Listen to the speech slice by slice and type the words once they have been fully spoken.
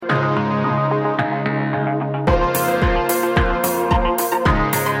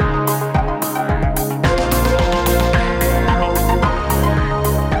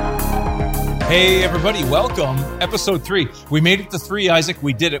Hey, everybody, welcome. Episode 3. We made it to 3, Isaac.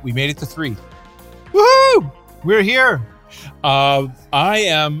 We did it. We made it to 3. Woohoo! We're here. I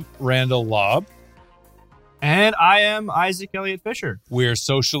am Randall Lobb. And I am Isaac Elliott Fisher. We're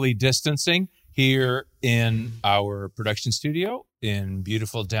socially distancing here in our production studio in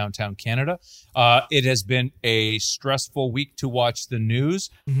beautiful downtown Canada. It has been a stressful week to watch the news.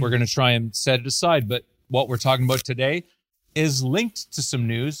 We're going to try and set it aside, but what we're talking about today is linked to some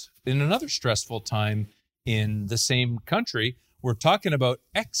news in another stressful time in the same country. We're talking about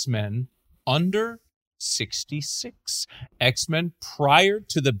X-Men under 66. X-Men prior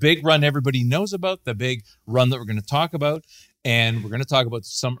to the big run everybody knows about, the big run that we're going to talk about. And we're going to talk about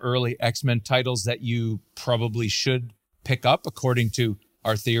some early X-Men titles that you probably should pick up according to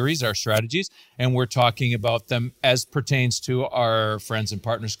our theories, our strategies. And we're talking about them as pertains to our friends and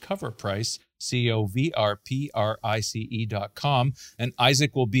partners Cover Price, covrprice.com. And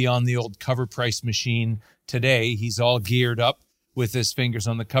Isaac will be on the old Cover Price machine today. He's all geared up with his fingers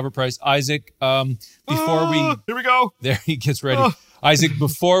on the Cover Price. Isaac, here we go. There he gets ready. Isaac,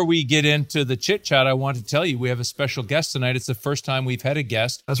 before we get into the chit chat, I want to tell you we have a special guest tonight. It's the first time we've had a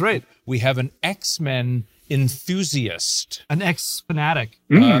guest. That's right. We have an X-Men enthusiast, an X-fanatic.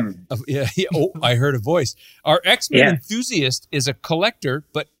 Oh, I heard a voice. Our X-Men enthusiast is a collector,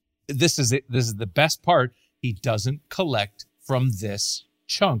 but this is it. This is the best part. He doesn't collect from this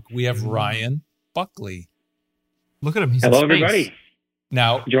chunk. We have Ryan Buckley. Look at him. He's Hello, everybody.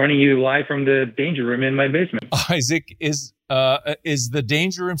 Now, joining you live from the danger room in my basement. Isaac, is the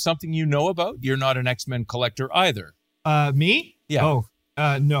danger room something you know about? You're not an X-Men collector either. Me? Yeah. Oh,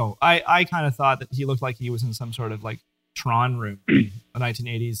 no. I kind of thought that he looked like he was in some sort of like Tron room, a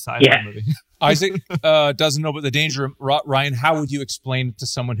 1980s sci-fi movie. Isaac doesn't know about the danger room. Ryan, how would you explain it to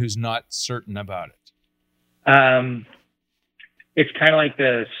someone who's not certain about it? It's kind of like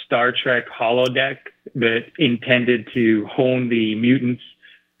the Star Trek holodeck, but intended to hone the mutants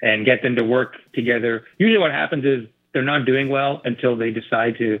and get them to work together. Usually what happens is they're not doing well until they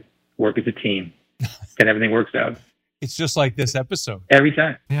decide to work as a team and everything works out. It's just like this episode. Every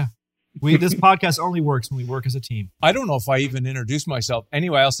time. Yeah. This podcast only works when we work as a team. I don't know if I even introduced myself.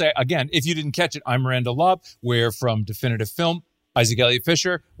 Anyway, I'll say again, if you didn't catch it, I'm Randall Lobb. We're from Definitive Film. Isaac Elliott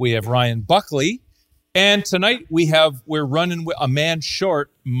Fisher. We have Ryan Buckley. And tonight we're running a man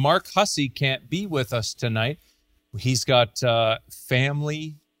short. Mark Hussey can't be with us tonight. He's got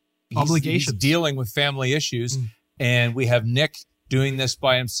family obligations. He's dealing with family issues. And we have Nick doing this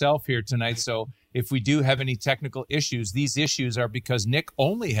by himself here tonight. So if we do have any technical issues, these issues are because Nick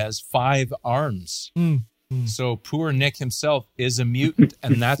only has 5 arms. So poor Nick himself is a mutant,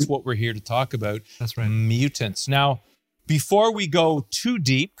 and that's what we're here to talk about. That's right. Mutants. Now, before we go too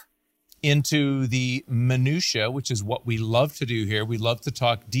deep into the minutia, which is what we love to do here, we love to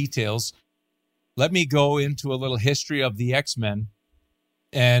talk details, let me go into a little history of the X-Men.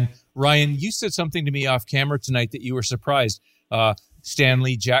 And Ryan, you said something to me off camera tonight that you were surprised. Stan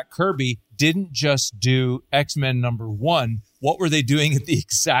Lee, Jack Kirby didn't just do X-Men #1. What were they doing at the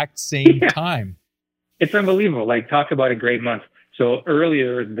exact same time? It's unbelievable. Like, talk about a great month. So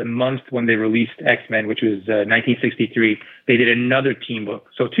earlier, the month when they released X-Men, which was 1963, they did another team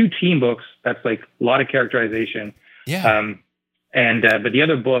book. So 2 team books, that's like a lot of characterization. Yeah. But the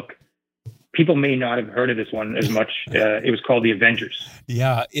other book, people may not have heard of this one as much. It was called The Avengers.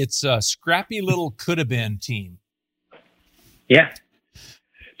 Yeah, it's a scrappy little could-have-been team. Yeah.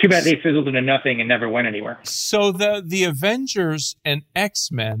 Too bad they fizzled into nothing and never went anywhere. So the Avengers and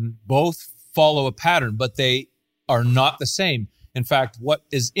X-Men both follow a pattern, but they are not the same. In fact, what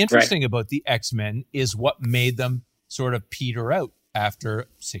is interesting about the X-Men is what made them sort of peter out after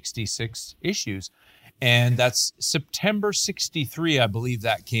 66 issues. And that's September 63, I believe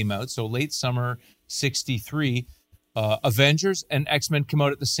that came out. So late summer 63, Avengers and X-Men come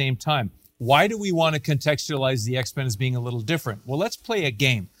out at the same time. Why do we want to contextualize the X-Men as being a little different? Well, let's play a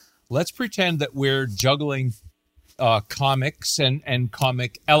game. Let's pretend that we're juggling comics and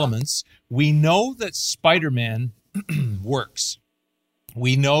comic elements. We know that Spider-Man works.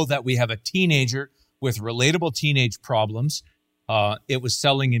 We know that we have a teenager with relatable teenage problems. It was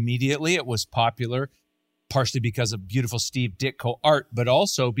selling immediately. It was popular, partially because of beautiful Steve Ditko art, but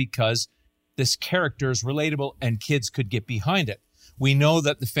also because this character is relatable and kids could get behind it. We know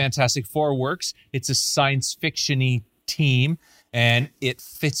that the Fantastic Four works. It's a science fiction-y team, and it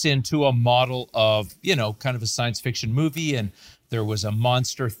fits into a model of, kind of a science fiction movie. And there was a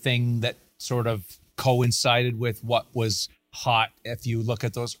monster thing that sort of coincided with what was hot if you look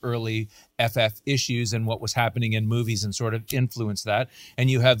at those early FF issues and what was happening in movies and sort of influenced that. And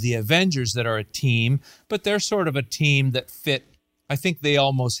you have the Avengers that are a team, but they're sort of a team that fit. I think they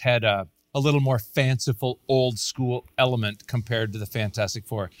almost had a a little more fanciful, old school element compared to the Fantastic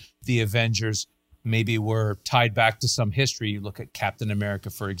Four. The Avengers maybe were tied back to some history. You look at Captain America,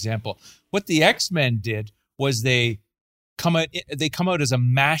 for example. What the X-Men did was they come out as a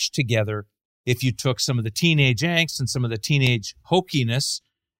mash together. If you took some of the teenage angst and some of the teenage hokiness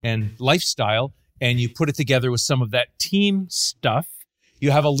and lifestyle, and you put it together with some of that team stuff,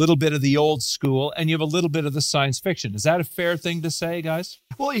 you have a little bit of the old school and you have a little bit of the science fiction. Is that a fair thing to say, guys?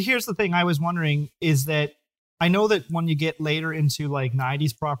 Well, here's the thing I was wondering is that I know that when you get later into like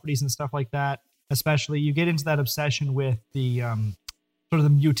 90s properties and stuff like that, especially, you get into that obsession with the sort of the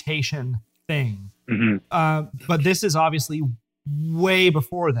mutation thing. But this is obviously way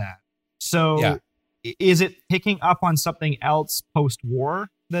before that. So is it picking up on something else post-war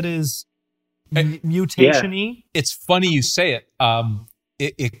that is mutation-y? It's funny you say it.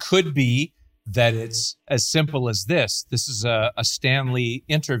 It could be that it's as simple as this. This is a Stan Lee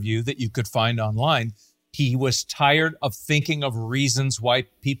interview that you could find online. He was tired of thinking of reasons why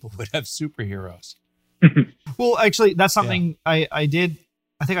people would have superheroes. Well, actually, that's something I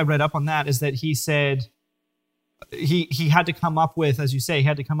think I read up on that, is that he said he had to come up with, as you say, he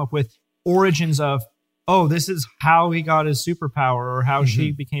had to come up with origins of, oh, this is how he got his superpower or how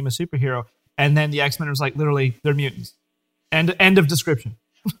she became a superhero. And then the X-Men was like, literally, they're mutants. End of description.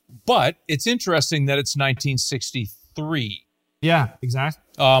 But it's interesting that it's 1963. Yeah, exactly.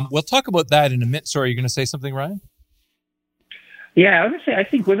 We'll talk about that in a minute. Sorry, you're going to say something, Ryan? Yeah, I was going to say, I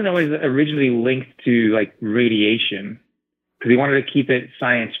think wasn't always originally linked to like radiation, because he wanted to keep it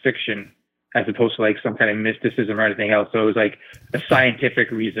science fiction as opposed to like some kind of mysticism or anything else. So it was like a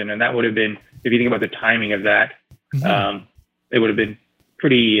scientific reason. And that would have been, if you think about the timing of that, it would have been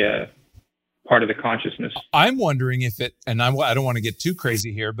pretty part of the consciousness. I'm wondering if it, and I don't want to get too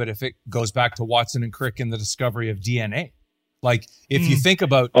crazy here, but if it goes back to Watson and Crick and the discovery of DNA. Like if you think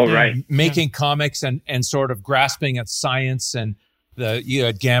about making comics and sort of grasping at science, and you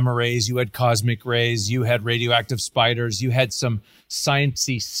had gamma rays, you had cosmic rays, you had radioactive spiders, you had some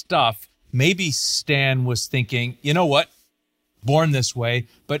sciencey stuff. Maybe Stan was thinking, you know what, born this way,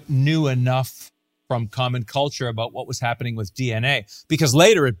 but knew enough from common culture about what was happening with DNA, because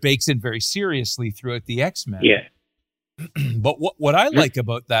later it bakes in very seriously throughout the X-Men. Yeah. But what I like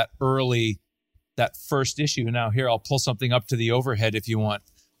about that first issue, now here, I'll pull something up to the overhead if you want.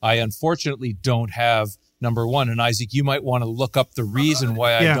 I unfortunately don't have number 1. And Isaac, you might want to look up the reason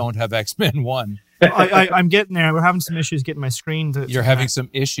why I don't have X-Men 1. I'm getting there. We're having some issues getting my screen to... You're having some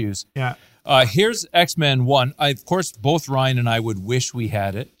issues. Yeah. Here's X-Men 1. Of course, both Ryan and I would wish we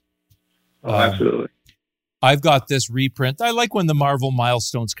had it. Oh, absolutely. I've got this reprint. I like when the Marvel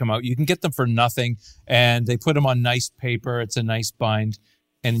milestones come out. You can get them for nothing, and they put them on nice paper. It's a nice bind,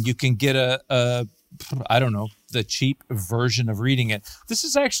 and you can get I don't know, the cheap version of reading it. This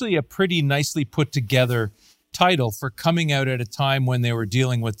is actually a pretty nicely put together title for coming out at a time when they were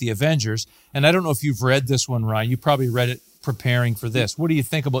dealing with the Avengers. And I don't know if you've read this one, Ryan. You probably read it preparing for this. What do you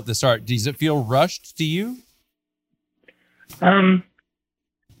think about this art? Does it feel rushed to you?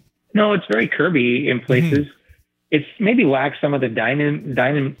 No, it's very Kirby in places. It's maybe lacks some of the dynamism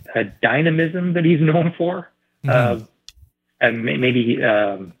that he's known for. And maybe,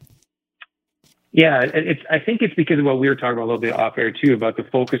 I think it's because of what we were talking about a little bit off air too, about the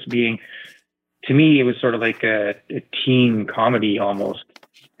focus being, to me, it was sort of like a teen comedy almost,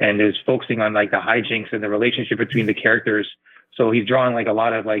 and is focusing on like the hijinks and the relationship between the characters. So he's drawing like a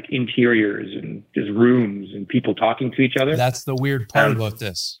lot of like interiors and just rooms and people talking to each other. That's the weird part about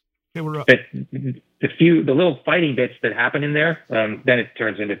this. But the little fighting bits that happen in there, then it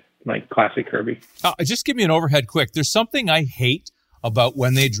turns into like classic Kirby. Just give me an overhead quick. There's something I hate about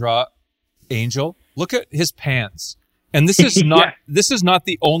when they draw Angel. Look at his pants. And this is not this is not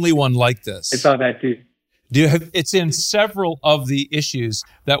the only one like this. I saw that too. It's in several of the issues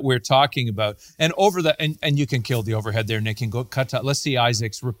that we're talking about. And and you can kill the overhead there, Nick, and go cut to, let's see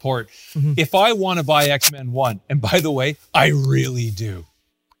Isaac's report. If I want to buy X-Men 1, and by the way, I really do.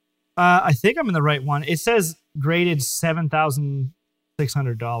 I think I'm in the right one. It says graded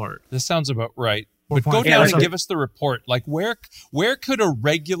 $7,600. This sounds about right. But go down and give us the report. Like where could a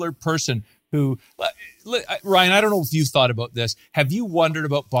regular person who, Ryan, I don't know if you've thought about this. Have you wondered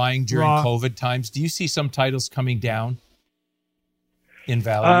about buying during COVID times? Do you see some titles coming down in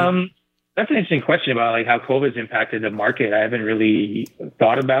value? That's an interesting question about like how COVID's impacted the market. I haven't really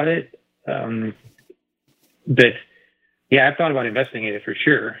thought about it. But yeah, I've thought about investing in it for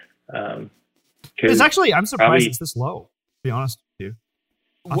sure. It's actually, I'm surprised it's this low, to be honest with you.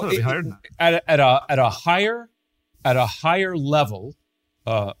 I thought it'd be higher than that. At a higher level,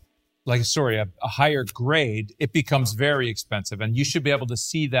 a higher grade, it becomes very expensive, and you should be able to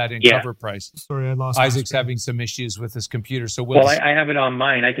see that in cover price. Sorry, I lost. Isaac's having some issues with his computer, so I have it on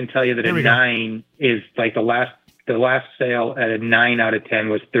mine. I can tell you that a 9 is like the last sale at a 9 out of 10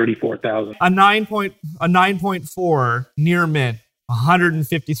 was $34,000. A 9.4 near mint,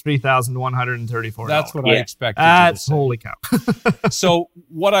 $153,134. That's what I expected. That's holy cow. So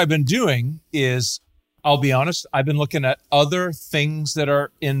what I've been doing is, I'll be honest, I've been looking at other things that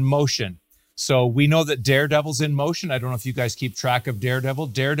are in motion. So we know that Daredevil's in motion. I don't know if you guys keep track of Daredevil.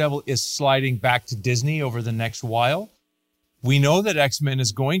 Daredevil is sliding back to Disney over the next while. We know that X-Men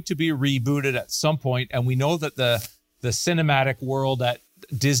is going to be rebooted at some point, and we know that the cinematic world that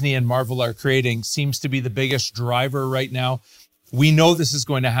Disney and Marvel are creating seems to be the biggest driver right now. We know this is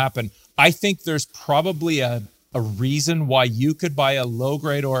going to happen. I think there's probably a reason why you could buy a low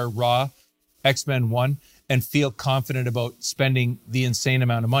grade or a raw X-Men 1 and feel confident about spending the insane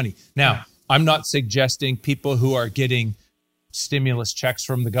amount of money. Now, I'm not suggesting people who are getting stimulus checks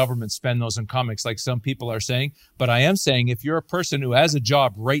from the government spend those in comics like some people are saying, but I am saying if you're a person who has a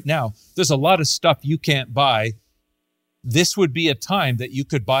job right now, there's a lot of stuff you can't buy. This would be a time that you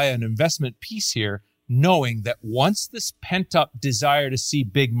could buy an investment piece here, knowing that once this pent-up desire to see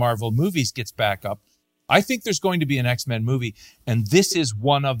big Marvel movies gets back up, I think there's going to be an X-Men movie, and this is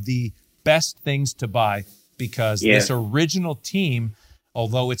one of the best things to buy because this original team,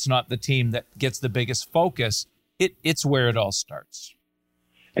 although it's not the team that gets the biggest focus, it's where it all starts.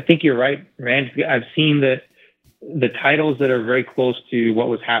 I think you're right, Rand. I've seen the titles that are very close to what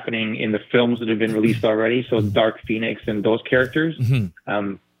was happening in the films that have been released already. So Dark Phoenix and those characters.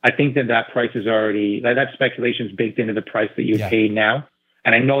 Mm-hmm. I think that price is already, that speculation is baked into the price that you pay now.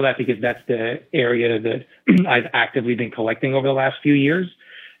 And I know that because that's the area that I've actively been collecting over the last few years.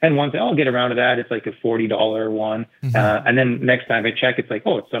 And once I'll get around to that, it's like a $40 one. Mm-hmm. And then next time I check, it's like,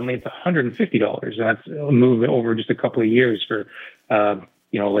 suddenly it's $150. And that's a move over just a couple of years for,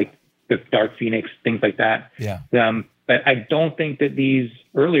 like the Dark Phoenix, things like that. Yeah. But I don't think that these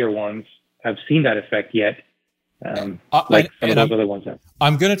earlier ones have seen that effect yet. Like some of those other ones have.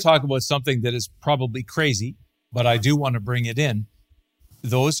 I'm going to talk about something that is probably crazy, but I do want to bring it in.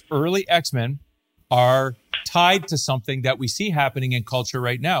 Those early X-Men are tied to something that we see happening in culture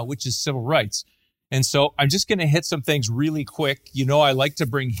right now, which is civil rights. And so I'm just going to hit some things really quick. I like to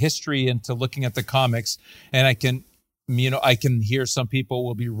bring history into looking at the comics, and I can hear some people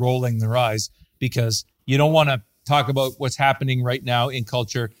will be rolling their eyes because you don't want to talk about what's happening right now in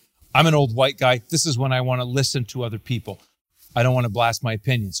culture. I'm an old white guy. This is when I want to listen to other people. I don't want to blast my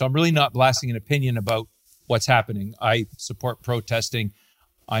opinion. So I'm really not blasting an opinion about what's happening. I support protesting.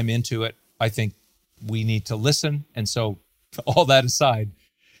 I'm into it. I think we need to listen. And so all that aside,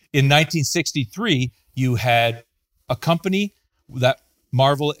 in 1963, you had a company that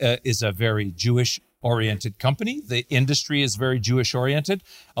Marvel is a very Jewish-oriented company. The industry is very Jewish-oriented.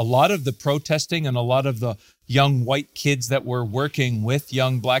 A lot of the protesting and a lot of the young white kids that were working with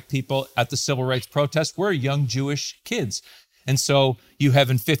young black people at the civil rights protest were young Jewish kids. And so you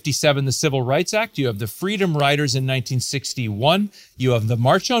have in 57 the Civil Rights Act, you have the Freedom Riders in 1961, you have the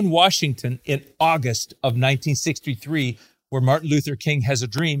March on Washington in August of 1963, where Martin Luther King has a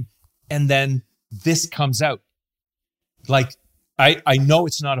dream, and then this comes out. Like, I know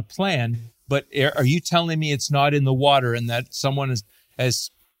it's not a plan, but are you telling me it's not in the water and that someone is,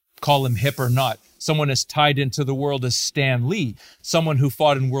 as call him hip or not, someone is tied into the world as Stan Lee, someone who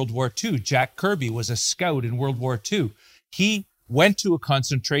fought in World War II. Jack Kirby was a scout in World War II. He went to a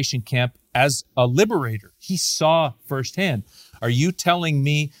concentration camp as a liberator. He saw firsthand. Are you telling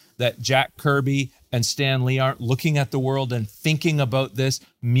me that Jack Kirby and Stan Lee aren't looking at the world and thinking about this?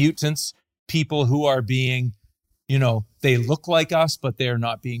 Mutants, people who are being, they look like us, but they're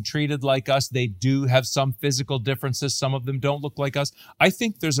not being treated like us. They do have some physical differences. Some of them don't look like us. I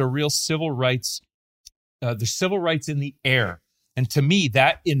think there's a real civil rights, there's civil rights in the air. And to me,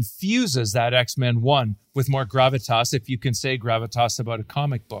 that infuses that X-Men 1 with more gravitas, if you can say gravitas about a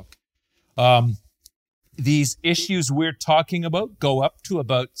comic book. These issues we're talking about go up to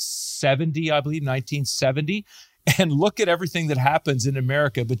about 70, I believe, 1970. And look at everything that happens in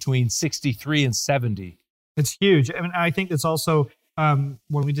America between 63 and 70. It's huge. I mean, I think it's also, when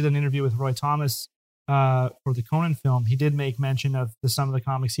we did an interview with Roy Thomas for the Conan film, he did make mention of some of the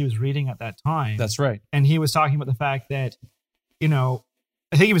comics he was reading at that time. That's right. And he was talking about the fact that, I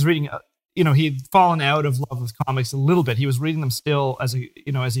think he was reading, he'd fallen out of love with comics a little bit. He was reading them still as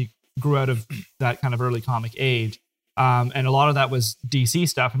he grew out of that kind of early comic age. And a lot of that was DC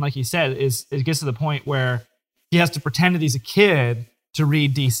stuff. And like he said, it gets to the point where he has to pretend that he's a kid to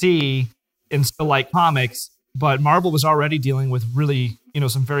read DC and still like comics but Marvel was already dealing with really,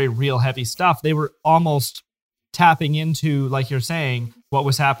 some very real heavy stuff. They were almost tapping into, like you're saying, what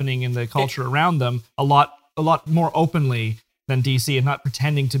was happening in the culture around them a lot more openly than DC, and not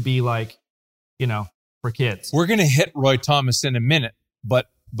pretending to be like, for kids. We're going to hit Roy Thomas in a minute, but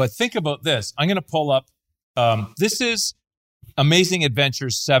think about this. I'm going to pull up. This is Amazing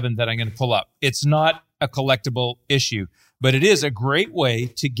Adventures 7 that I'm going to pull up. It's not a collectible issue, but it is a great way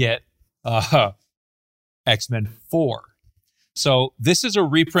to get X-Men 4. So this is a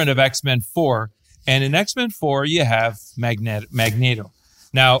reprint of X-Men 4, and in X-Men 4 you have Magneto.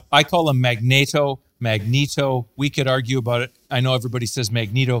 Now, I call him Magneto. We could argue about it. I know everybody says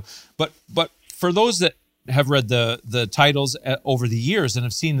Magneto, but for those that have read the titles over the years and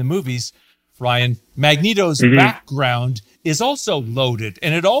have seen the movies, Ryan, Magneto's background is also loaded,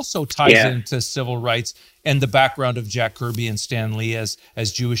 and it also ties into civil rights and the background of Jack Kirby and Stan Lee as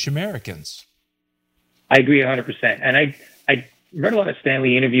Jewish Americans. I agree 100%. And I read a lot of Stan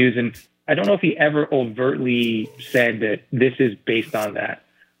Lee interviews, and I don't know if he ever overtly said that this is based on that.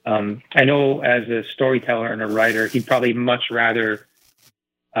 I know as a storyteller and a writer, he'd probably much rather...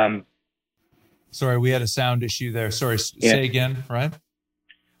 Sorry, we had a sound issue there. Sorry, say again, Ryan?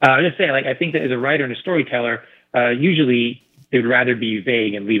 I was just saying, like, I think that as a writer and a storyteller, usually they would rather be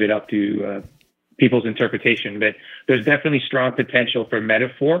vague and leave it up to people's interpretation. But there's definitely strong potential for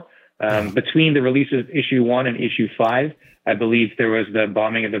metaphor. Between the release of issue 1 and issue 5, I believe there was the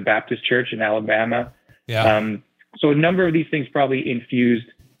bombing of the Baptist church in Alabama. Yeah. So a number of these things probably infused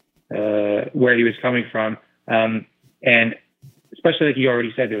where he was coming from. And especially like you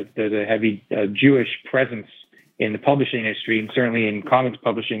already said, there's a heavy Jewish presence in the publishing industry, and certainly in comics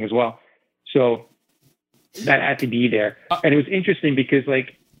publishing as well. So that had to be there. And it was interesting because,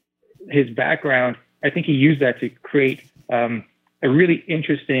 like, his background, I think he used that to create a really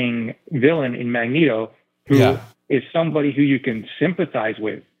interesting villain in Magneto, who is somebody who you can sympathize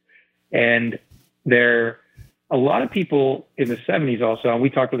with. And a lot of people in the 70s also, and we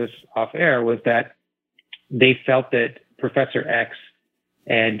talked about this off air, was that they felt that Professor X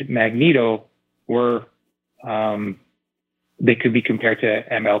and Magneto were they could be compared to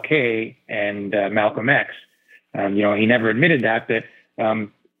MLK and Malcolm X. He never admitted that, but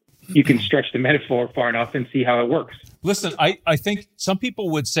you can stretch the metaphor far enough and see how it works. Listen, I think some people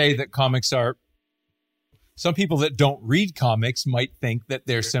would say that some people that don't read comics might think that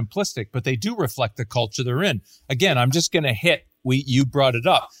they're simplistic, but they do reflect the culture they're in. Again, I'm just going to hit, you brought it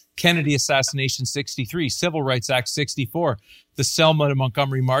up, Kennedy assassination 63, Civil Rights Act 64, the Selma to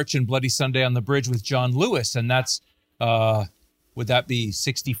Montgomery March and Bloody Sunday on the Bridge with John Lewis, and that's, would that be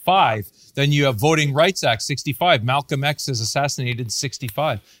 65? Then you have Voting Rights Act 65, Malcolm X is assassinated in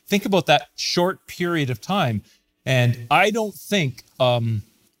 65. Think about that short period of time, and I don't think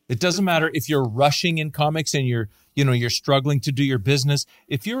it doesn't matter if you're rushing in comics and you're struggling to do your business.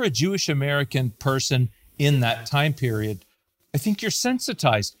 If you're a Jewish American person in that time period, I think you're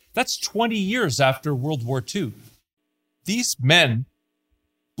sensitized. That's 20 years after World War II. These men,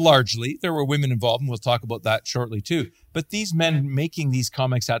 largely, there were women involved, and we'll talk about that shortly too, but these men making these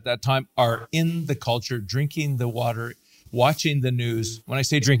comics at that time are in the culture, drinking the water, watching the news. When I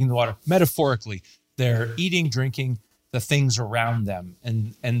say drinking the water, metaphorically, they're eating, drinking the things around them,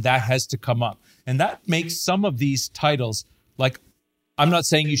 and that has to come up. And that makes some of these titles, like, I'm not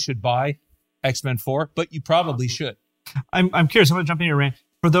saying you should buy X-Men 4, but you probably should. I'm curious. I'm going to jump in here, Rand.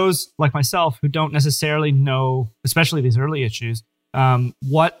 For those like myself who don't necessarily know, especially these early issues,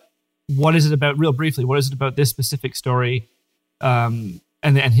 what is it about? Real briefly, what is it about this specific story, and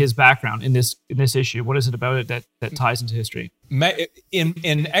his background in this issue? What is it about it that ties into history?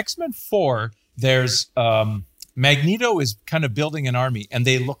 In X-Men 4, there's Magneto is kind of building an army, and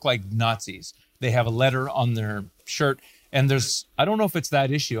they look like Nazis. They have a letter on their shirt, and I don't know if it's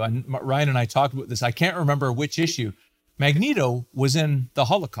that issue. Ryan and I talked about this. I can't remember which issue. Magneto was in the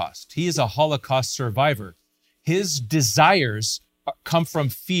Holocaust. He is a Holocaust survivor. His desires come from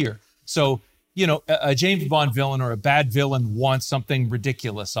fear. So, a James Bond villain or a bad villain wants something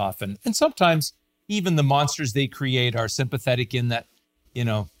ridiculous often. And sometimes even the monsters they create are sympathetic in that,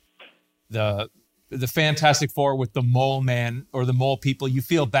 the Fantastic Four with the Mole Man or the Mole People, you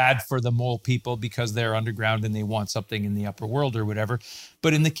feel bad for the Mole People because they're underground and they want something in the upper world or whatever.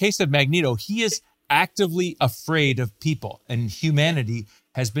 But in the case of Magneto, he is actively afraid of people, and humanity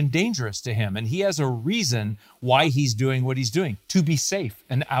has been dangerous to him. And he has a reason why he's doing what he's doing, to be safe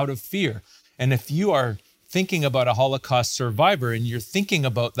and out of fear. And if you are thinking about a Holocaust survivor and you're thinking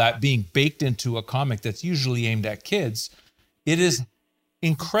about that being baked into a comic that's usually aimed at kids, it is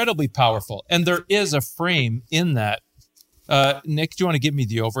incredibly powerful. And there is a frame in that. Nick, do you want to give me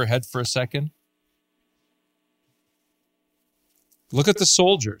the overhead for a second? Look at the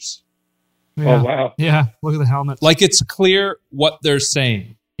soldiers. Yeah. Oh, wow. Yeah, look at the helmets. Like, it's clear what they're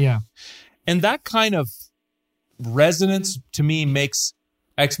saying. Yeah. And that kind of resonance, to me, makes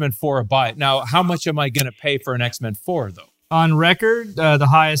X-Men 4 a buy. Now, how much am I going to pay for an X-Men 4, though? On record, the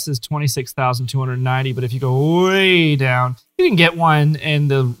highest is $26,290, but if you go way down, you can get one in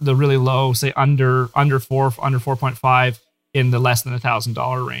the really low, say under 4.5 in the less than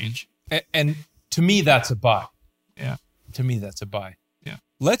 $1,000 range. And to me, that's a buy. Yeah. To me, that's a buy. Yeah.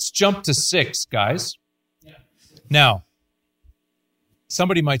 Let's jump to 6, guys. Now,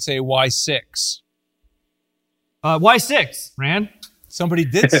 somebody might say, why 6? Why 6, Rand? Somebody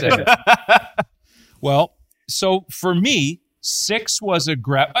did say that. Well, so for me, 6 was a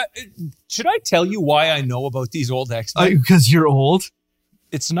grab. Should I tell you why I know about these old X-Men? Because you're old?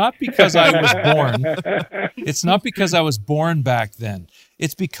 It's not because I was born. It's not because I was born back then.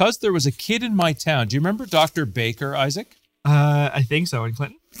 It's because there was a kid in my town. Do you remember Dr. Baker, Isaac? I think so, in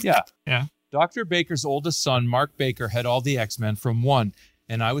Clinton. Yeah. Yeah. Dr. Baker's oldest son, Mark Baker, had all the X-Men from 1,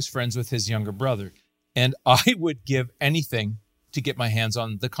 and I was friends with his younger brother. And I would give anything to get my hands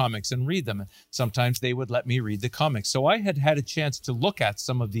on the comics and read them. And sometimes they would let me read the comics. So I had had a chance to look at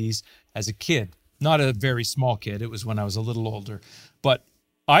some of these as a kid. Not a very small kid. It was when I was a little older. But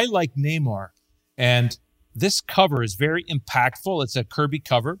I like Namor. And this cover is very impactful. It's a Kirby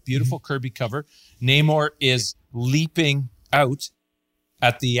cover, beautiful Kirby cover. Namor is leaping out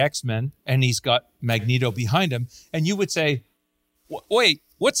at the X-Men, and he's got Magneto behind him. And you would say, wait,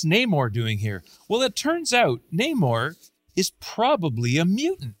 what's Namor doing here? Well, it turns out Namor is probably a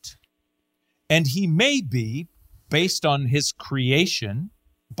mutant. And he may be, based on his creation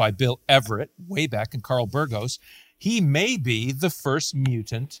by Bill Everett way back in Carl Burgos, he may be the first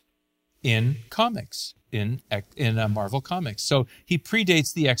mutant in comics, in Marvel Comics. So he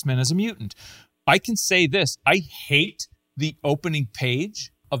predates the X-Men as a mutant. I can say this. I hate the opening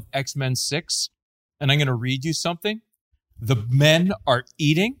page of X-Men 6, and I'm going to read you something. The men are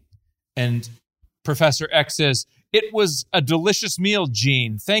eating, and Professor X says, "It was a delicious meal,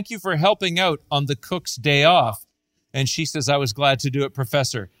 Jean. Thank you for helping out on the cook's day off." And she says, "I was glad to do it,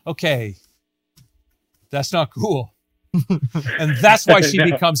 Professor." Okay, that's not cool. And that's why she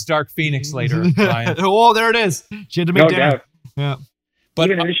becomes Dark Phoenix later, Ryan. Oh, there it is. She had to make dinner. Doubt. Yeah. But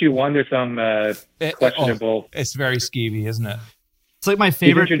even in issue 1, there's some questionable. It's very skeevy, isn't it? It's like my He's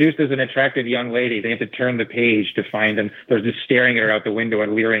favorite. introduced as an attractive young lady. They have to turn the page to find them. They're just staring at her out the window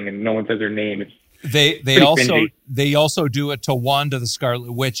and leering, and no one says her name. It's They also do it to Wanda the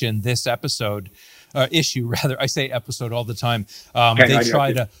Scarlet Witch in this issue rather. I say episode all the time. They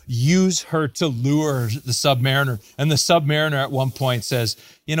try to use her to lure the Submariner, and the Submariner at one point says,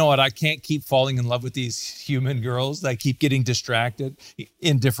 "You know what? I can't keep falling in love with these human girls. I keep getting distracted."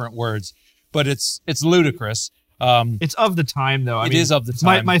 In different words, but it's ludicrous. It's of the time, though. It is of the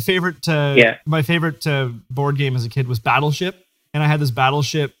time. My favorite. My favorite board game as a kid was Battleship, and I had this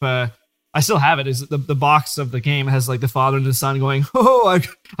Battleship. I still have it. Is the box of the game has like the father and the son going, "Oh,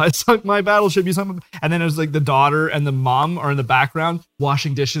 I sunk my battleship." You sunk, and then there's like the daughter and the mom are in the background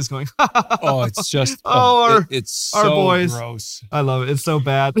washing dishes, going, "Oh, it's just it's so our boys. Gross." I love it. It's so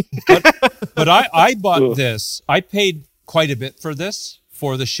bad. but I bought this. I paid quite a bit for this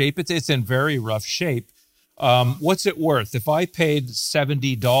for the shape. It's in very rough shape. What's it worth? If I paid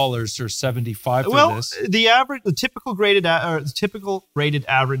 $70 or $75 for this, the typical rated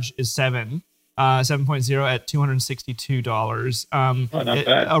average is 7.0 at $262. Not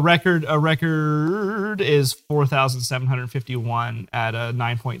bad. A record is 4,751 at a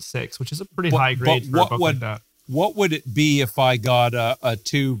 9.6, which is a pretty high grade for a book like that. What would it be if I got a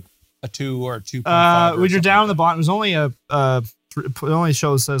 2 or 2.5? When you're down on the bottom, it was only it only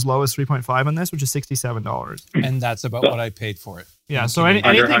shows as low as 3.5 on this, which is $67. And that's about what I paid for it. Yeah. So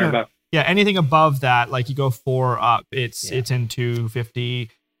anything above that, like you go 4 up, it's in 250,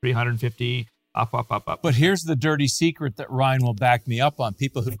 350, up. But here's the dirty secret that Ryan will back me up on.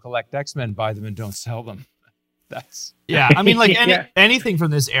 People who collect X-Men buy them and don't sell them. That's I mean, like anything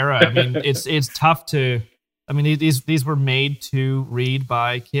from this era. I mean, it's tough to. I mean, these were made to read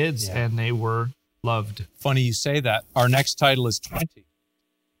by kids, and they were loved. Funny you say that. Our next title is 20.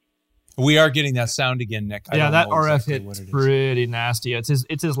 We are getting that sound again, Nick. That RF hit's pretty nasty. It's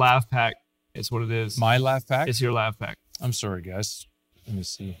his laugh pack. It's what it is. My laugh pack? It's your laugh pack. I'm sorry, guys. Let me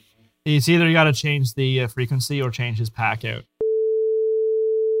see. It's either you got to change the frequency or change his pack out.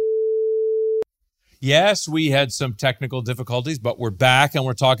 Yes, we had some technical difficulties, but we're back and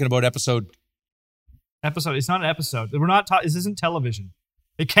we're talking about episode. It's not an episode. We're not. This isn't television.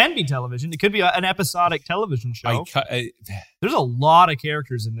 It can be television. It could be an episodic television show. There's a lot of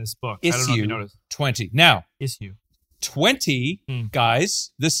characters in this book. Issue I don't know if you noticed. 20. Now, issue. 20,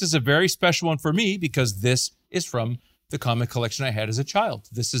 guys. This is a very special one for me because this is from the comic collection I had as a child.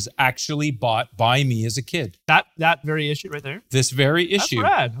 This is actually bought by me as a kid. That very issue right there? This very issue.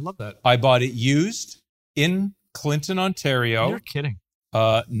 That's rad. I love that. I bought it used in Clinton, Ontario. You're kidding.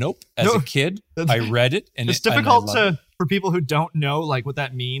 Nope. As a kid, I read it. And it's difficult for people who don't know like what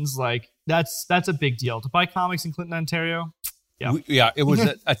that means. Like that's a big deal. To buy comics in Clinton, Ontario. Yeah. It was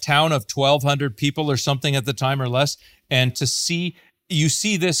a town of 1,200 people or something at the time or less. And you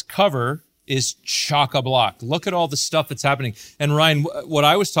see this cover is chock-a-block. Look at all the stuff that's happening. And Ryan, what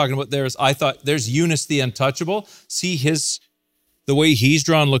I was talking about there is I thought there's Eunice the Untouchable. See the way he's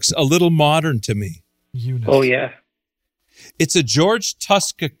drawn looks a little modern to me. Eunice. Oh, yeah. It's a George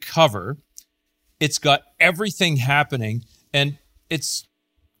Tuska cover. It's got everything happening, and it's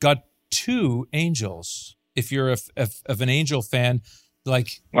got 2 angels. If you're of an Angel fan,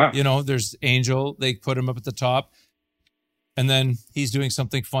 like, wow. There's Angel. They put him up at the top, and then he's doing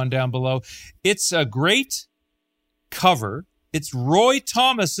something fun down below. It's a great cover. It's Roy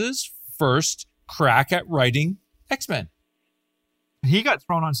Thomas's first crack at writing X-Men. He got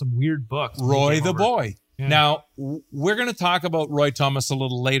thrown on some weird books. Roy the Boy. Yeah. Now, we're going to talk about Roy Thomas a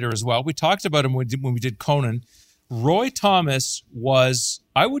little later as well. We talked about him when we did Conan. Roy Thomas was,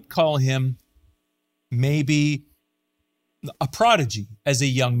 I would call him maybe a prodigy as a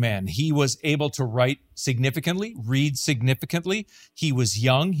young man. He was able to write significantly, read significantly. He was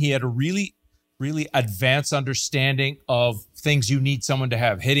young. He had a really, really advanced understanding of things you need someone to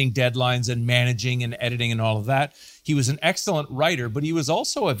have, hitting deadlines and managing and editing and all of that. He was an excellent writer, but he was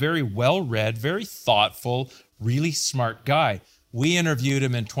also a very well-read, very thoughtful, really smart guy. We interviewed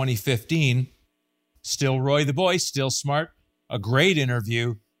him in 2015. Still Roy the Boy, still smart. A great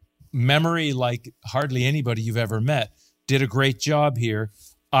interview. Memory like hardly anybody you've ever met. Did a great job here.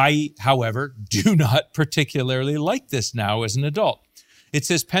 I, however, do not particularly like this now as an adult. It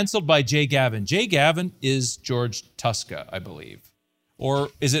says penciled by Jay Gavin. Jay Gavin is George Tuska, I believe. Or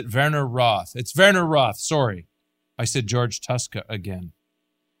is it Werner Roth? It's Werner Roth, sorry. I said George Tuska again.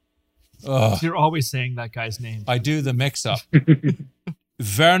 Ugh. You're always saying that guy's name. I do the mix-up.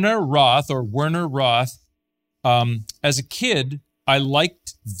 Werner Roth. As a kid, I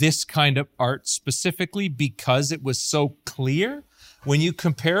liked this kind of art specifically because it was so clear. When you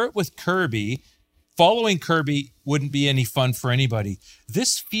compare it with Kirby, following Kirby wouldn't be any fun for anybody.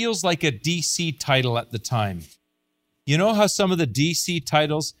 This feels like a DC title at the time. You know how some of the DC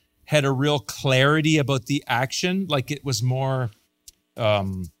titles had a real clarity about the action? Like it was more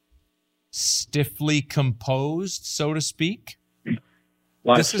stiffly composed, so to speak? A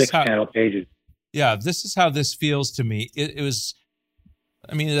lot of 6-panel pages. Yeah, this is how this feels to me. It was,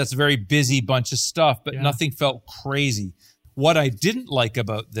 I mean, that's a very busy bunch of stuff, but nothing felt crazy. What I didn't like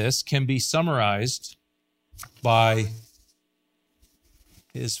about this can be summarized by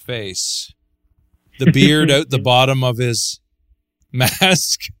his face. The beard out the bottom of his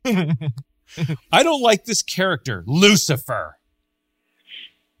mask. I don't like this character, Lucifer.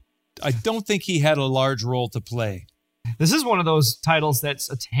 I don't think he had a large role to play. This is one of those titles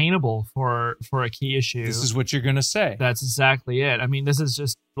that's attainable for a key issue. This is what you're going to say. That's exactly it. I mean, this is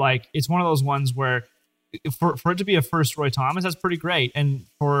just like, it's one of those ones where for it to be a first Roy Thomas, that's pretty great. And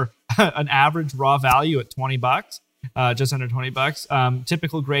for an average raw value at $20, just under $20,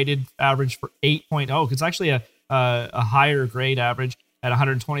 typical graded average for 8.0, it's actually a higher grade average at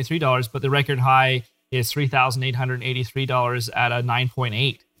 $123, but the record high is $3,883 at a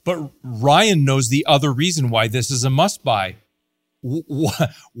 9.8. But Ryan knows the other reason why this is a must-buy.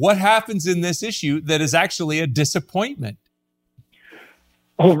 What happens in this issue that is actually a disappointment?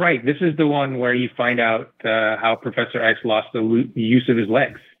 Oh, right. This is the one where you find out how Professor X lost the use of his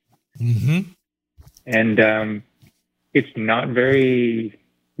legs. Mm-hmm. And it's not very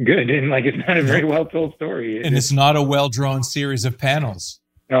good. And it's not a very well-told story. And it's not a well-drawn series of panels.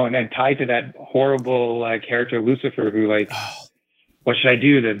 No, and then tied to that horrible character, Lucifer, who what should I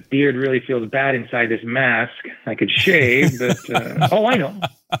do? The beard really feels bad inside this mask. I could shave, but I know.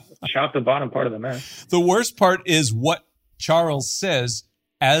 Chop the bottom part of the mask. The worst part is what Charles says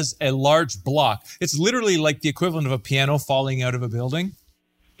as a large block. It's literally like the equivalent of a piano falling out of a building.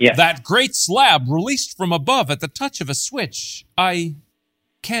 Yeah. That great slab released from above at the touch of a switch. I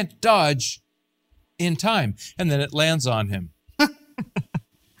can't dodge in time. And then it lands on him.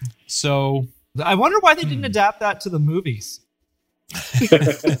 So I wonder why they didn't adapt that to the movies.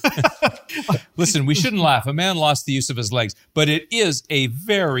 Listen, we shouldn't laugh. A man lost the use of his legs, but it is a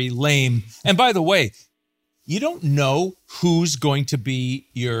very lame. And by the way, you don't know who's going to be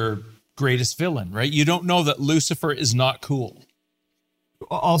your greatest villain, right? You don't know that Lucifer is not cool.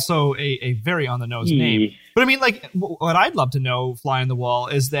 Also a very on the nose name. But I mean, like, what I'd love to know, fly on the wall,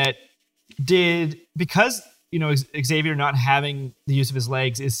 is that because Xavier not having the use of his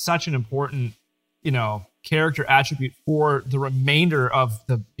legs is such an important character attribute for the remainder of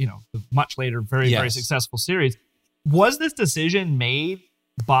the much later very successful series. Was this decision made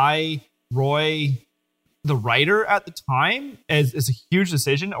by Roy, the writer, at the time as a huge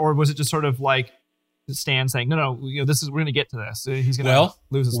decision, or was it just sort of like Stan saying, no, we're going to get to this. He's going to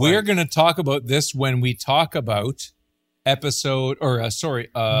lose his leg. We're going to talk about this when we talk about episode. Episode.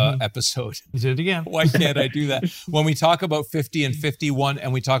 You did it again. Why can't I do that? When we talk about 50 and 51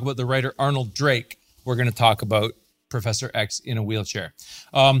 and we talk about the writer Arnold Drake, we're going to talk about Professor X in a wheelchair.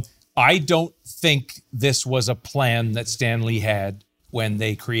 I don't think this was a plan that Stan Lee had when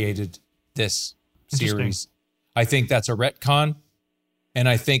they created this series. I think that's a retcon. And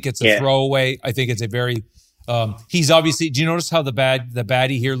I think it's a throwaway. I think it's a very, he's obviously, do you notice how the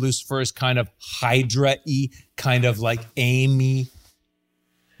baddie here, Lucifer, is kind of Hydra-y, kind of like Amy?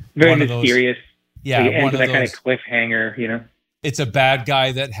 Very mysterious. Yeah. Like one of that kind of cliffhanger, It's a bad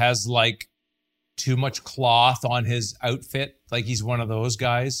guy that has like too much cloth on his outfit. Like he's one of those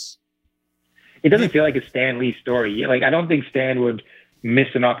guys. It doesn't feel like a Stan Lee story. Like, I don't think Stan would miss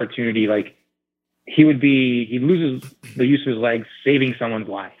an opportunity. Like, he loses the use of his legs, saving someone's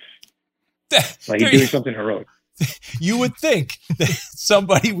life. Like he's doing something heroic. You would think that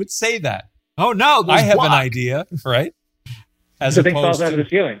somebody would say that. Oh no, I have an idea, right? As the thing falls out of the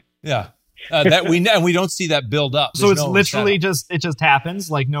ceiling. Yeah, that we don't see that build up. So it's literally it just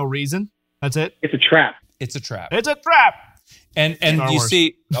happens, like no reason. That's it. It's a trap. It's a trap. It's a trap. And you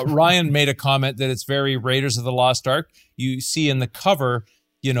see, Ryan made a comment that it's very Raiders of the Lost Ark. You see in the cover.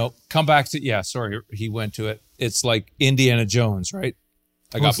 Come back to, sorry, he went to it. It's like Indiana Jones, right?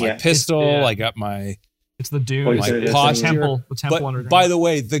 I got my pistol. I got my... It's the Dune. My posture. The temple underground. By the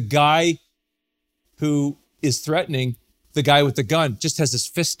way, the guy who is threatening, the guy with the gun, just has his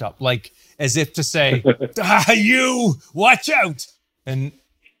fist up, like as if to say, you, watch out. And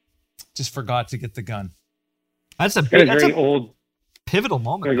just forgot to get the gun. That's a old pivotal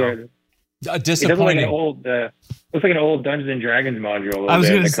moment. Disappointing. Looks like an old Dungeons and Dragons module. I was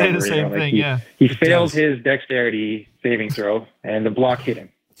going to say the same thing. He failed his dexterity saving throw, and the block hit him.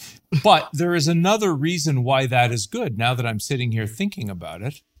 But there is another reason why that is good. Now that I'm sitting here thinking about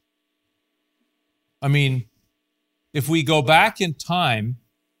it, I mean, if we go back in time,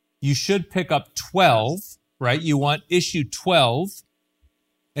 you should pick up 12, right? You want issue 12,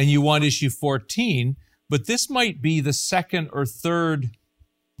 and you want issue 14. But this might be the second or third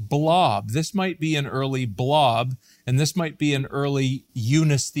Blob. This might be an early Blob, and this might be an early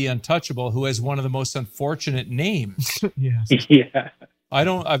Eunice the Untouchable, who has one of the most unfortunate names. Yes. Yeah.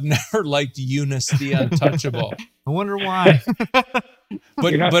 I've never liked Eunice the Untouchable. I wonder why.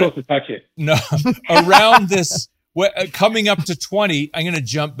 You're not supposed to touch it. No. Around this, coming up to 20, I'm going to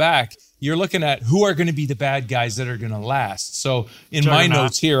jump back. You're looking at who are going to be the bad guys that are going to last. So in my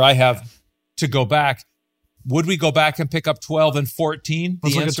notes here, I have to go back. Would we go back and pick up 12 and 14?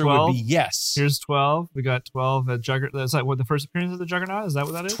 The answer would be yes. Here's 12. We got 12 at Juggernaut. Is that what the first appearance of the Juggernaut? Is that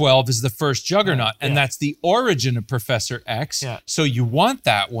what that is? 12 is the first Juggernaut, and that's the origin of Professor X. Yeah. So you want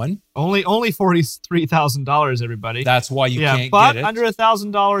that one. Only $43,000, everybody. That's why you can't get it. But under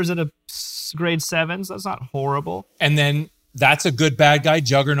 $1,000 at a grade 7, so that's not horrible. And then that's a good bad guy.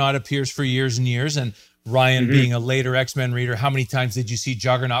 Juggernaut appears for years and years, and Ryan, being a later X-Men reader, how many times did you see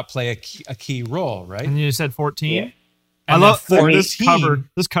Juggernaut play a key role, right? And you said 14? Yeah. I love this cover.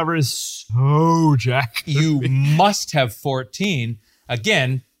 This cover is so jacked. You must have 14.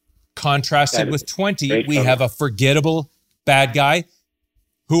 Again, contrasted with 20, we have a forgettable bad guy.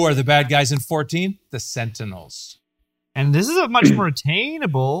 Who are the bad guys in 14? The Sentinels. And this is a much more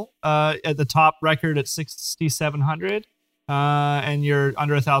attainable at the top record at 6,700. And you're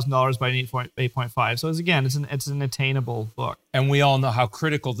under $1,000 by 8.5. So it's an attainable book. And we all know how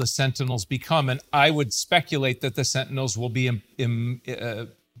critical the Sentinels become. And I would speculate that the Sentinels will be,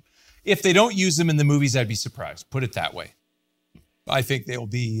 if they don't use them in the movies, I'd be surprised. Put it that way. I think they'll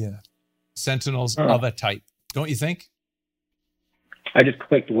be Sentinels of a type. Don't you think? I just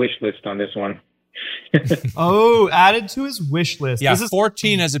clicked wish list on this one. Added to his wish list. Yeah,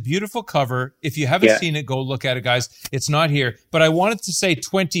 14 has a beautiful cover. If you haven't seen it, go look at it, guys. It's not here. But I wanted to say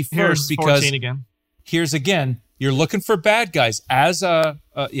 21st because again. Here's again, you're looking for bad guys. As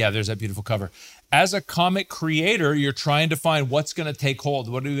there's that beautiful cover. As a comic creator, you're trying to find what's going to take hold.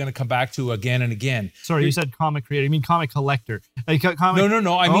 What are we going to come back to again and again? Sorry, you said comic creator. You mean comic collector.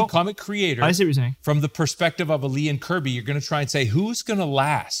 No. I mean comic creator. I see what you're saying. From the perspective of a Lee and Kirby, you're going to try and say, who's going to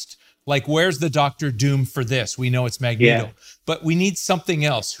last? Like, where's the Doctor Doom for this? We know it's Magneto, Yeah. but we need something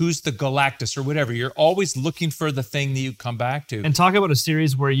else. Who's the Galactus or whatever? You're always looking for the thing that you come back to. And talk about a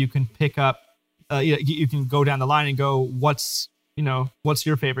series where you can pick up, you can go down the line and go, what's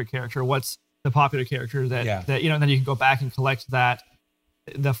your favorite character? What's the popular character that and then you can go back and collect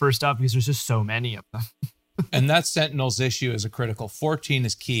the first up, because there's just so many of them. And that Sentinels issue is a critical. 14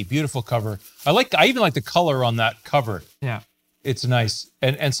 is key. Beautiful cover. I even like the color on that cover. Yeah. It's nice.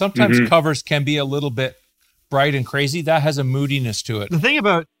 And sometimes covers can be a little bit bright and crazy. That has a moodiness to it. The thing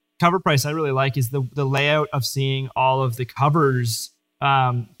about Cover Price I really like is the layout of seeing all of the covers,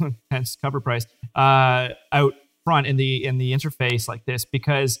 hence Cover Price, out front in the interface like this,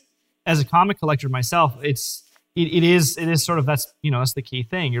 because as a comic collector myself, it is sort of, that's the key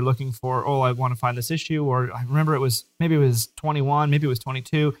thing. You're looking for, I want to find this issue, or I remember maybe it was 21, maybe it was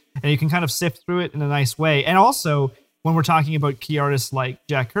 22, and you can kind of sift through it in a nice way. And also, when we're talking about key artists like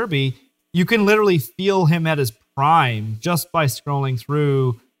Jack Kirby, you can literally feel him at his prime just by scrolling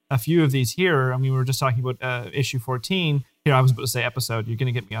through a few of these here. I mean, we were just talking about issue 14. Here, I was about to say episode. You're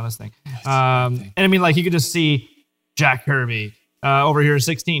going to get me on this thing. And I mean, like, you could just see Jack Kirby. Over here,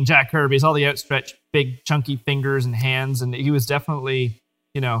 16, Jack Kirby. It's all the outstretched, big, chunky fingers and hands. And he was definitely,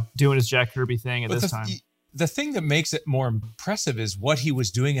 doing his Jack Kirby thing at this time. The thing that makes it more impressive is what he was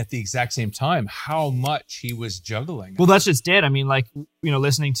doing at the exact same time, how much he was juggling. Well, that's just it. I mean, like,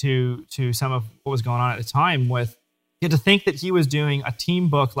 listening to some of what was going on at the time you had to think that he was doing a team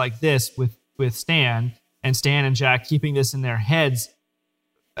book like this with Stan and Jack, keeping this in their heads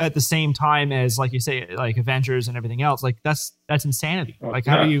at the same time as, like you say, like Avengers and everything else. Like, that's insanity. Like,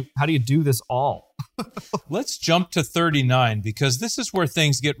 how do you do this all? Let's jump to 39, because this is where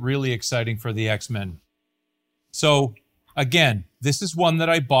things get really exciting for the X-Men. So, again, this is one that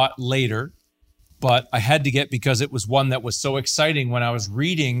I bought later, but I had to get because it was one that was so exciting when I was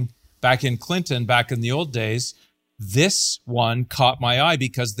reading back in Clinton, back in the old days. This one caught my eye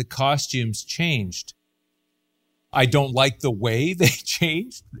because the costumes changed. I don't like the way they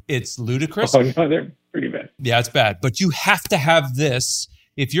changed. It's ludicrous. Oh, no, they're pretty bad. Yeah, it's bad. But you have to have this.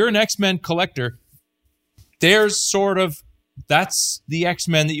 If you're an X-Men collector, that's the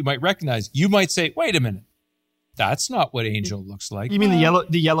X-Men that you might recognize. You might say, wait a minute. That's not what Angel looks like. You mean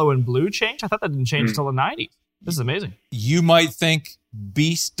the yellow and blue change? I thought that didn't change until the 90s. This is amazing. You might think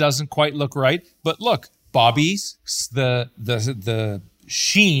Beast doesn't quite look right, but look, Bobby's the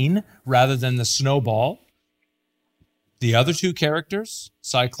sheen rather than the snowball. The other two characters,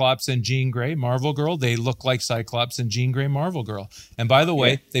 Cyclops and Jean Grey, Marvel Girl, they look like Cyclops and Jean Grey, Marvel Girl. And by the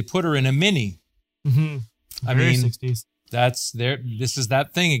way, they put her in a mini. Mm-hmm. I mean, 60s. That's there. This is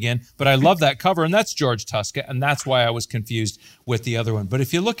that thing again. But I love that cover, and that's George Tuska, and that's why I was confused with the other one. But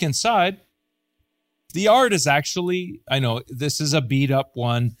if you look inside, the art is actually, I know this is a beat up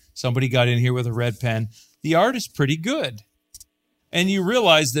one. Somebody got in here with a red pen. The art is pretty good. And you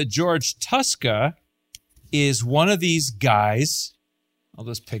realize that George Tuska is one of these guys. I'll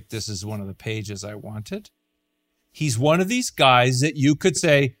just pick this as one of the pages I wanted. He's one of these guys that you could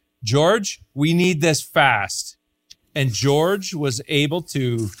say, George, we need this fast. And George was able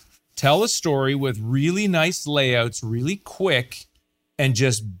to tell a story with really nice layouts, really quick, and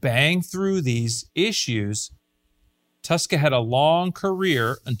just bang through these issues. Tuska had a long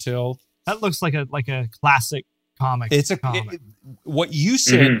career until... That looks like a classic comic. It's a comic. What you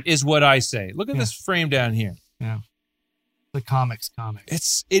said is what I say. Look at this frame down here. Yeah. The comics comic.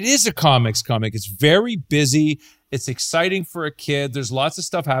 It is a comics comic. It's very busy. It's exciting for a kid. There's lots of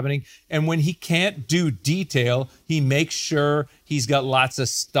stuff happening. And when he can't do detail, he makes sure he's got lots of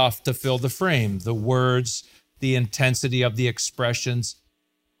stuff to fill the frame. The words, the intensity of the expressions.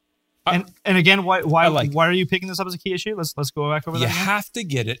 And again, why are you picking this up as a key issue? Let's go back over that. You have to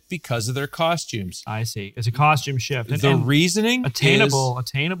get it because of their costumes. I see. It's a costume shift. The reasoning attainable.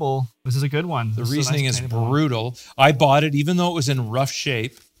 This is a good one. The reasoning is brutal. I bought it even though it was in rough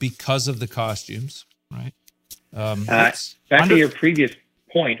shape because of the costumes. Right. Back to your previous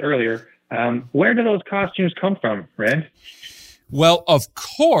point earlier, where do those costumes come from, Red? Well, of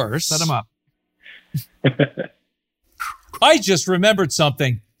course. Set them up. I just remembered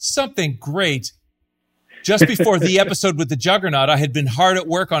something great. Just before the episode with the Juggernaut, I had been hard at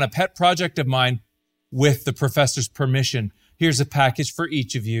work on a pet project of mine with the professor's permission. Here's a package for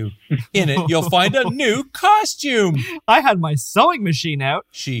each of you. In it, you'll find a new costume. I had my sewing machine out.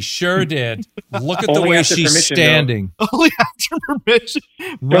 She sure did. Look at the way she's standing. Only after permission.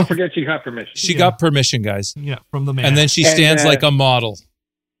 Don't forget she got permission. She got permission, guys. Yeah, from the man. And then she stands like a model.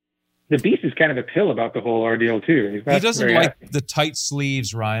 The Beast is kind of a pill about the whole ordeal, too. He doesn't like the tight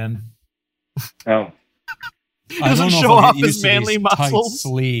sleeves, Ryan. Oh. He doesn't show off his manly muscles. Tight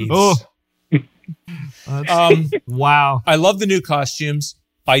sleeves. Oh. Wow. I love the new costumes.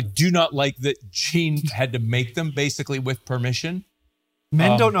 I do not like that Gene had to make them basically with permission.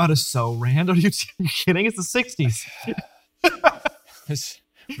 Men don't know how to sew, Rand. Are you kidding? It's the 60s. It's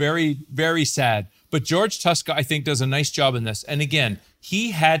very, very sad. But George Tuska, I think, does a nice job in this. And again,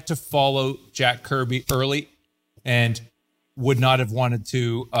 he had to follow Jack Kirby early and would not have wanted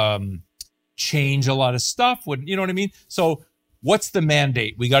to change a lot of stuff. You know what I mean? So what's the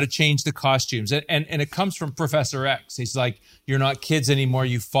mandate? We got to change the costumes. And it comes from Professor X. He's like, you're not kids anymore.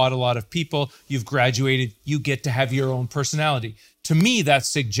 You've fought a lot of people. You've graduated. You get to have your own personality. To me, that's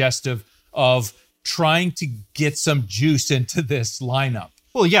suggestive of trying to get some juice into this lineup.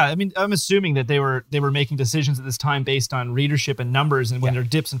 Well, yeah, I mean, I'm assuming that they were making decisions at this time based on readership and numbers, and when there are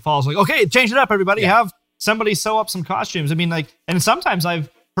dips and falls, like, okay, change it up, everybody. Have somebody sew up some costumes. I mean, like, and sometimes I've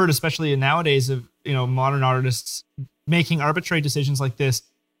heard, especially nowadays, of modern artists making arbitrary decisions like this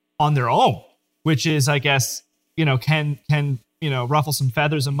on their own, which is, I guess, can ruffle some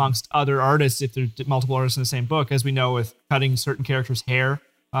feathers amongst other artists if there's multiple artists in the same book, as we know with cutting certain characters' hair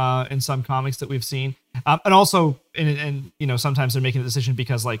in some comics that we've seen. And also, and sometimes they're making a decision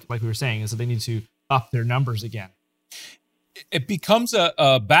because, like we were saying, is that they need to up their numbers again. It becomes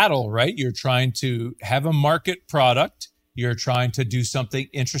a battle, right? You're trying to have a market product. You're trying to do something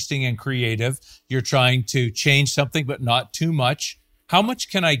interesting and creative. You're trying to change something, but not too much. How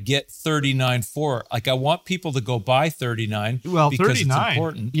much can I get 39 for? Like, I want people to go buy 39. Well, because 39, it's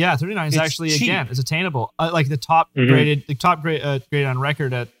important. Yeah, 39 is actually cheap. Again, it's attainable. Like the top graded on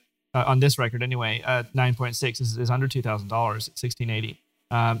record at on this record anyway, 9.6 is under $2,000 at 1680.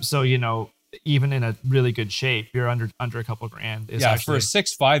 So even in a really good shape, you're under a couple grand. For a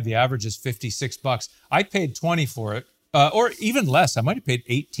 6.5, the average is $56. I paid 20 for it. Or even less. I might have paid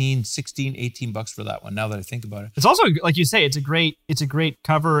 $18 for that one, now that I think about it. It's also, like you say, it's a great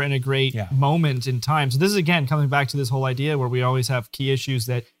cover and a great moment in time. So this is, again, coming back to this whole idea where we always have key issues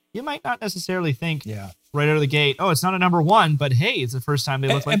that you might not necessarily think right out of the gate, oh, it's not a number one, but hey, it's the first time they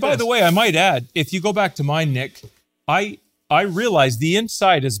look like this. And by the way, I might add, if you go back to mine, Nick, I realize the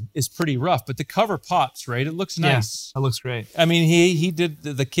inside is pretty rough, but the cover pops, right? It looks nice. Yeah, it looks great. I mean, he did,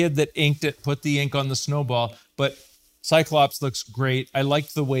 the kid that inked it, put the ink on the snowball, but Cyclops looks great. I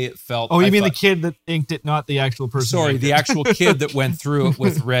liked the way it felt. Oh, you mean the kid that inked it, not the actual person? Sorry, the actual kid that went through it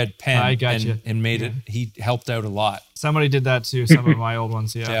with red pen I got you. And made it. He helped out a lot. Somebody did that too. Some of my old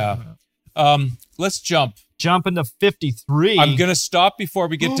ones, Yeah. Let's jump into 53. I'm going to stop before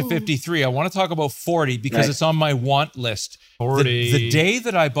we get to 53. I want to talk about 40 because it's on my want list. 40. The day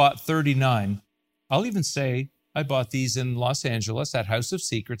that I bought 39, I'll even say I bought these in Los Angeles at House of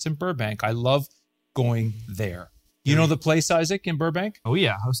Secrets in Burbank. I love going there. You know the place, Isaac, in Burbank? Oh,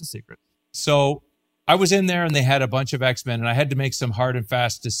 yeah, House of Secrets. So I was in there and they had a bunch of X-Men and I had to make some hard and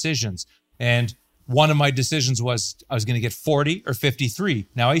fast decisions. And one of my decisions was I was going to get 40 or 53.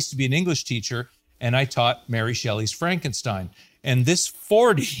 Now, I used to be an English teacher and I taught Mary Shelley's Frankenstein. And this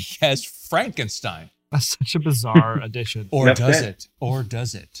 40 has Frankenstein. That's such a bizarre addition. Or does it? Or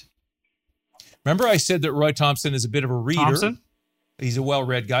does it? Remember I said that Roy Thompson is a bit of a reader? Thompson? He's a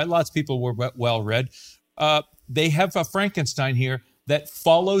well-read guy. Lots of people were well-read. They have a Frankenstein here that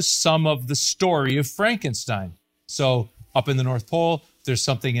follows some of the story of Frankenstein. So up in the North Pole, there's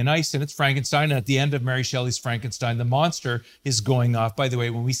something in ice and it's Frankenstein. And at the end of Mary Shelley's Frankenstein, the monster is going off. By the way,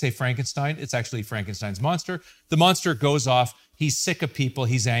 when we say Frankenstein, it's actually Frankenstein's monster. The monster goes off. He's sick of people.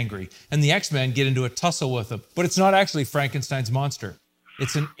 He's angry. And the X-Men get into a tussle with him. But it's not actually Frankenstein's monster.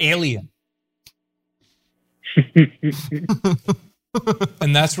 It's an alien.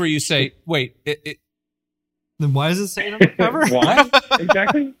 And that's where you say, wait, then why does it say it on the cover? Why?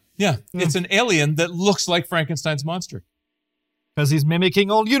 Exactly? Yeah, it's an alien that looks like Frankenstein's monster. Because he's mimicking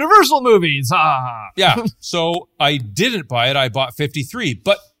old Universal movies. Ah. Yeah, so I didn't buy it. I bought 53.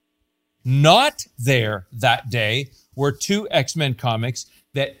 But not there that day were two X-Men comics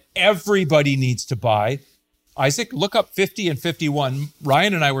that everybody needs to buy. Isaac, look up 50 and 51.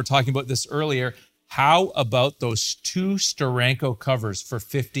 Ryan and I were talking about this earlier. How about those two Steranko covers for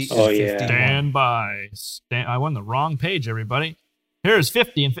 50 and 51? Stand by. I won the wrong page, everybody. Here's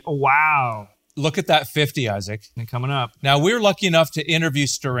 50 and wow. Look at that 50, Isaac. And coming up. Now, we were lucky enough to interview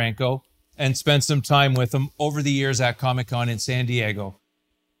Steranko and spend some time with him over the years at Comic-Con in San Diego.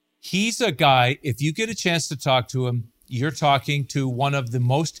 He's a guy, if you get a chance to talk to him, you're talking to one of the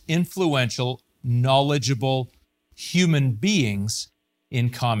most influential, knowledgeable human beings in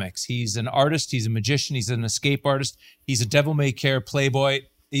comics. He's an artist, he's a magician, he's an escape artist, he's a devil-may-care playboy.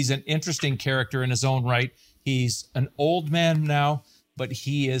 He's an interesting character in his own right. He's an old man now, but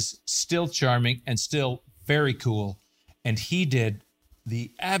he is still charming and still very cool. And he did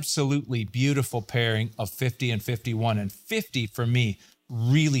the absolutely beautiful pairing of 50 and 51. And 50, for me,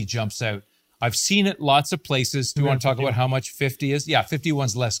 really jumps out. I've seen it lots of places. Do you want to talk about how much 50 is? Yeah,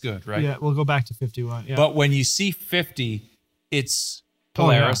 51's less good, right? Yeah, we'll go back to 51. Yeah. But when you see 50, it's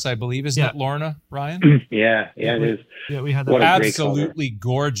Polaris, I believe. Isn't it, Lorna, Ryan? Yeah, it is. Yeah, we had that. What absolutely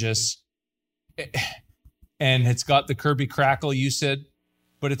gorgeous. And it's got the Kirby crackle, you said,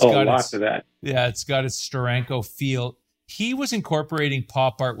 but it's got lots of that. Yeah, it's got its Steranko feel. He was incorporating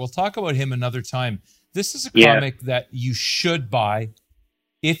pop art. We'll talk about him another time. This is a comic that you should buy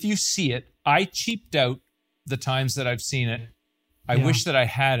if you see it. I cheaped out the times that I've seen it. I wish that I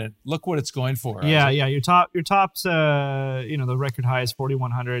had it. Look what it's going for. Yeah. Your top's the record high is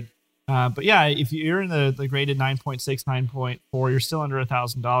 4,100. But yeah, if you're in the graded 9.6, 9.4, you're still under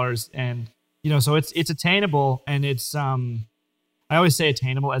 $1,000, and so it's attainable, and it's I always say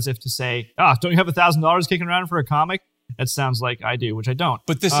attainable as if to say, don't you have $1,000 kicking around for a comic? That sounds like I do, which I don't.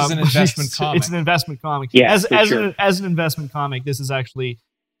 But this is an investment comic. It's an investment comic. Yeah, as an investment comic, this is actually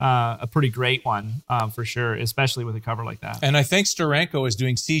a pretty great one for sure, especially with a cover like that. And I think Steranko is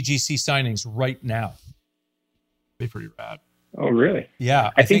doing CGC signings right now. Be pretty rad. Oh, really?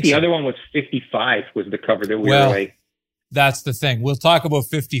 Yeah. I think the other one was 55 was the cover that we were like. That's the thing. We'll talk about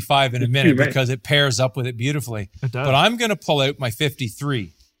 55 in a minute because it pairs up with it beautifully. It does. But I'm going to pull out my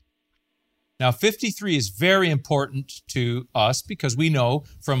 53. Now, 53 is very important to us because we know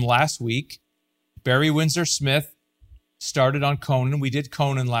from last week, Barry Windsor Smith started on Conan. We did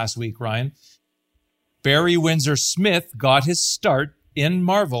Conan last week, Ryan. Barry Windsor Smith got his start in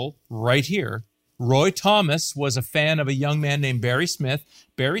Marvel right here. Roy Thomas was a fan of a young man named Barry Smith.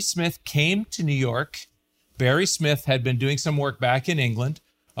 Barry Smith came to New York. Barry Smith had been doing some work back in England.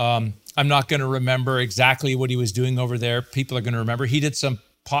 I'm not going to remember exactly what he was doing over there. People are going to remember. He did some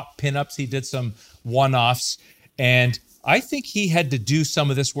pop pinups. He did some one-offs. And I think he had to do some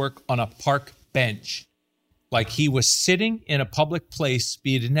of this work on a park bench. Like he was sitting in a public place,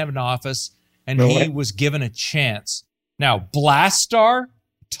 he didn't have an office, and he was given a chance. Now, Blastar,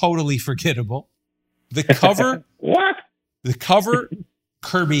 totally forgettable. The cover, what? The cover,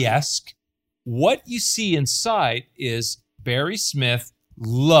 Kirby-esque. What you see inside is Barry Smith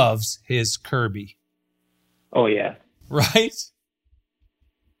loves his Kirby. Oh, yeah. Right?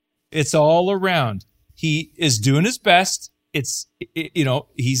 It's all around. He is doing his best.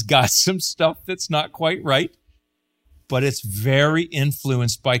 He's got some stuff that's not quite right, but it's very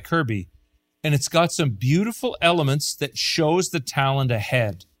influenced by Kirby. And it's got some beautiful elements that shows the talent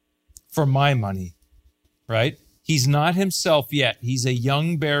ahead, for my money, right? He's not himself yet. He's a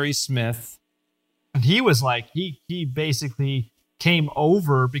young Barry Smith. And he was like, he basically came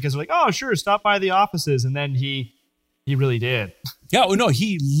over because we're like, oh, sure, stop by the offices. And then he really did. Yeah, well, no,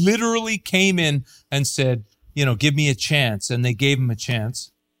 he literally came in and said, give me a chance. And they gave him a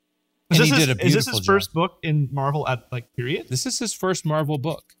chance. And he did a beautiful job. Is this his first book in Marvel at period? This is his first Marvel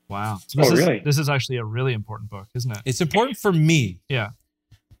book. Wow. Really? This is actually a really important book, isn't it? It's important for me. Yeah.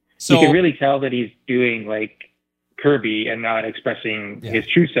 So you can really tell that he's doing like Kirby and not expressing his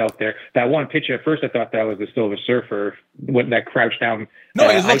true self there. That one picture, at first I thought that was the Silver Surfer, with that crouched down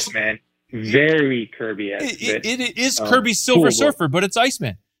it looks, Iceman. Very Kirby-esque. It is Kirby's Silver Surfer, but it's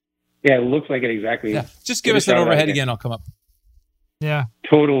Iceman. Yeah, it looks like it exactly. Yeah. Just give us that overhead again. I'll come up. Yeah.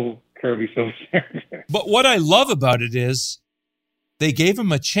 Total Kirby Silver Surfer. But what I love about it is they gave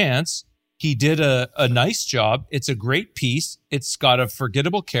him a chance. He did a nice job. It's a great piece. It's got a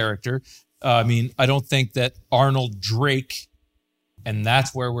forgettable character. I don't think that Arnold Drake, and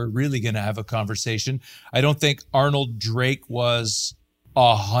that's where we're really going to have a conversation. I don't think Arnold Drake was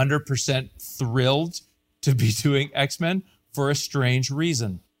 100% thrilled to be doing X-Men for a strange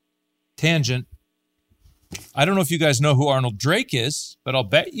reason. Tangent. I don't know if you guys know who Arnold Drake is, but I'll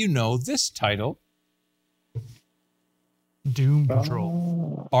bet you know this title. Doom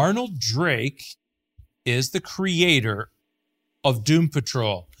Patrol. Arnold Drake is the creator of Doom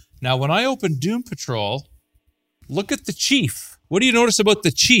Patrol. Now, when I open Doom Patrol, look at the Chief. What do you notice about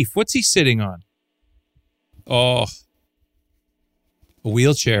the Chief? What's he sitting on? Oh, a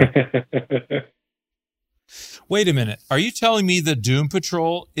wheelchair. Wait a minute. Are you telling me the Doom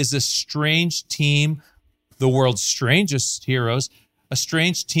Patrol is a strange team, the world's strangest heroes, a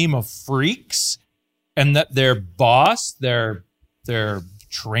strange team of freaks, and that their boss, their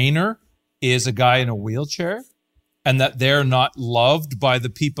trainer, is a guy in a wheelchair? And that they're not loved by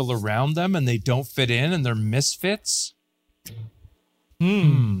the people around them and they don't fit in and they're misfits?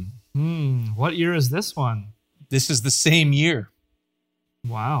 What year is this one? This is the same year.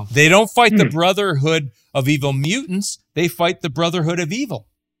 Wow. They don't fight the Brotherhood of Evil Mutants. They fight the Brotherhood of Evil.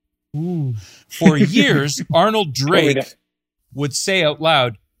 Ooh. For years, Arnold Drake would say out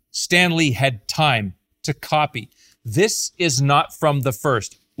loud, Stan Lee had time to copy. This is not from the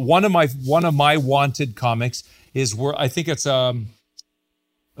first. One of my wanted comics is where I think it's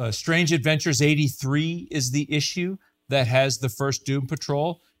Strange Adventures 83 is the issue that has the first Doom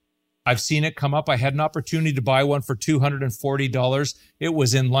Patrol. I've seen it come up. I had an opportunity to buy one for $240. It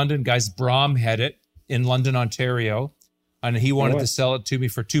was in London. Guys, Brom had it in London, Ontario. And he wanted to sell it to me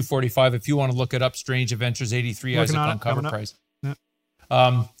for $245. If you want to look it up, Strange Adventures 83, Isaac on cover price.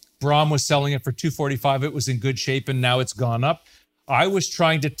 Yeah. Brom was selling it for $245. It was in good shape, and now it's gone up. I was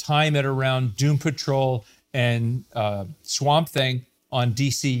trying to time it around Doom Patrol and Swamp Thing on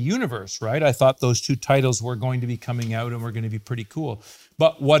DC Universe, right? I thought those two titles were going to be coming out and were going to be pretty cool.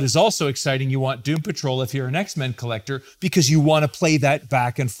 But what is also exciting, you want Doom Patrol if you're an X-Men collector, because you want to play that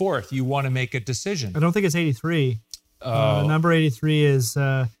back and forth. You want to make a decision. I don't think it's 83. Number 83 is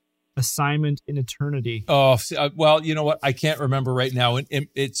Assignment in Eternity. Oh, well, you know what? I can't remember right now. And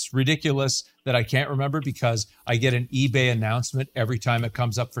it's ridiculous that I can't remember because I get an eBay announcement every time it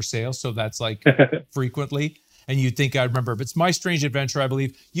comes up for sale. So that's like frequently. And you'd think I'd remember. But it's My Strange Adventure, I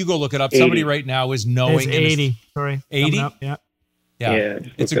believe. You go look it up. 80. Somebody right now is knowing. It's 80. Sorry. 80? Yeah. Yeah.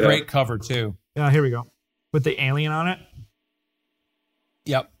 It's a great cover, too. Yeah, here we go. With the alien on it?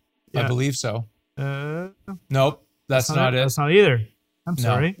 Yep. Yeah. I believe so. Nope. That's not it. That's not either. I'm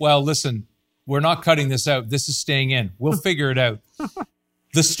sorry. Well, listen, we're not cutting this out. This is staying in. We'll figure it out.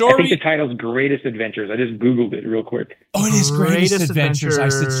 The story. I think the title's Greatest Adventures. I just Googled it real quick. Oh, it is Greatest Adventures. I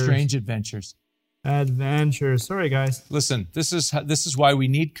said Strange Adventures. Adventures. Sorry, guys. Listen, this is why we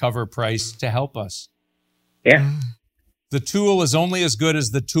need cover price to help us. Yeah. The tool is only as good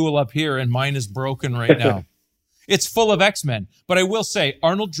as the tool up here, and mine is broken right now. It's full of X-Men. But I will say,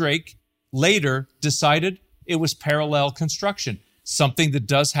 Arnold Drake later decided it was parallel construction, something that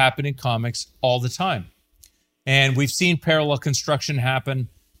does happen in comics all the time. And we've seen parallel construction happen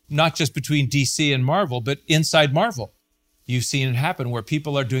not just between DC and Marvel, but inside Marvel. You've seen it happen where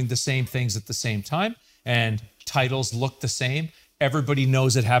people are doing the same things at the same time and titles look the same. Everybody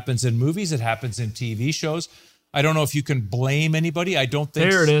knows it happens in movies. It happens in TV shows. I don't know if you can blame anybody. I don't think.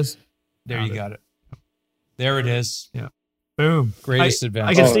 There it is. There you got it. There it is. Yeah. Boom. Greatest Adventure.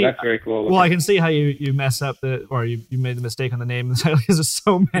 I can see, that's very cool. Well, I can see how you mess up you made the mistake on the name because there's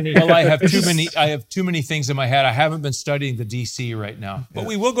so many. Well, I have too many things in my head. I haven't been studying the DC right now, but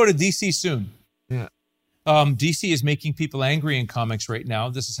we will go to DC soon. Yeah. DC is making people angry in comics right now.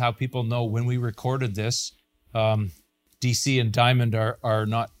 This is how people know when we recorded this. DC and Diamond are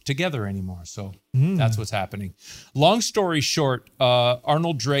not together anymore. So that's what's happening. Long story short,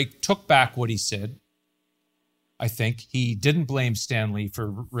 Arnold Drake took back what he said. I think he didn't blame Stan Lee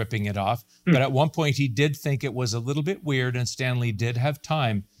for ripping it off. But at one point, he did think it was a little bit weird, and Stan Lee did have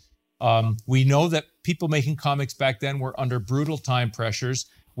time. We know that people making comics back then were under brutal time pressures.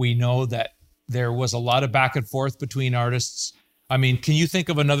 We know that there was a lot of back and forth between artists. I mean, can you think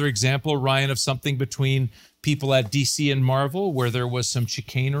of another example, Ryan, of something between people at DC and Marvel where there was some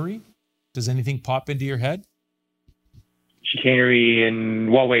chicanery? Does anything pop into your head? Chicanery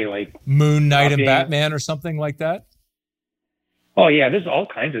in what way? Like Moon Knight and Batman or something like that? Oh, yeah. There's all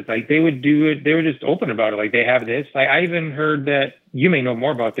kinds of, like, they would do it. They were just open about it. Like, they have this. I even heard that, you may know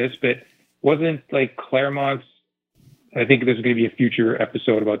more about this, but wasn't, like, Claremont's, I think there's going to be a future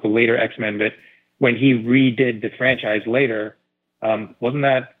episode about the later X-Men, but when he redid the franchise later, wasn't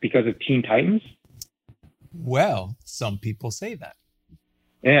that because of Teen Titans? Well, some people say that.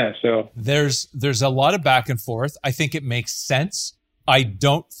 Yeah, so there's a lot of back and forth. I think it makes sense. I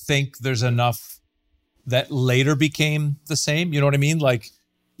don't think there's enough that later became the same. You know what I mean? Like,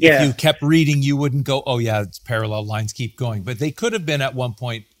 if you kept reading, you wouldn't go, oh yeah, it's parallel lines, keep going. But they could have been at one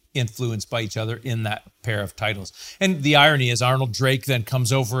point influenced by each other in that pair of titles. And the irony is Arnold Drake then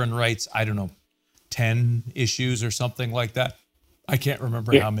comes over and writes, I don't know, 10 issues or something like that. I can't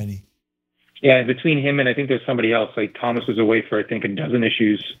remember how many. Yeah, between him and I think there's somebody else, like Thomas was away for, I think, a dozen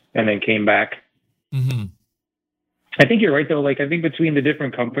issues and then came back. Mm-hmm. I think you're right, though. Like, I think between the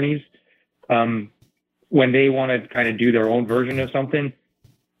different companies, when they want to kind of do their own version of something,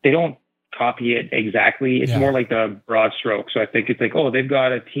 they don't copy it exactly. It's more like the broad stroke. So I think it's like, oh, they've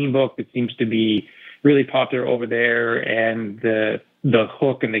got a team book that seems to be really popular over there, and the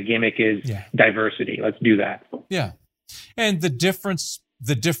hook and the gimmick is diversity. Let's do that. Yeah. And the difference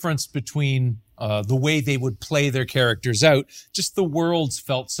between the way they would play their characters out. Just the worlds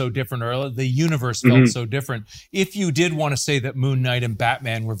felt so different, or the universe felt so different. If you did want to say that Moon Knight and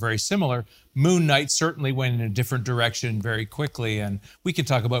Batman were very similar, Moon Knight certainly went in a different direction very quickly. And we can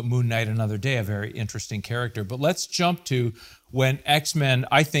talk about Moon Knight another day, a very interesting character. But let's jump to when X-Men,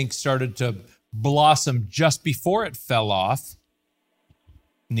 I think, started to blossom just before it fell off.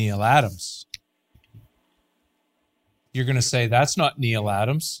 Neil Adams. You're going to say, that's not Neil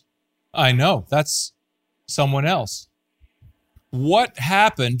Adams. I know, that's someone else. What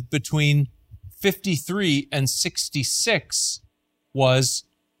happened between 53 and 66 was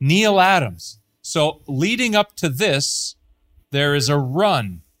Neil Adams. So leading up to this, there is a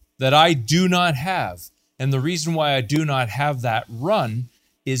run that I do not have. And the reason why I do not have that run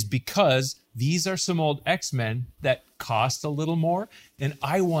is because these are some old X-Men that cost a little more, and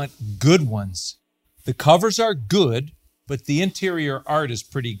I want good ones. The covers are good, but the interior art is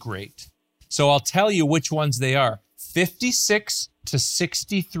pretty great. So I'll tell you which ones they are. 56 to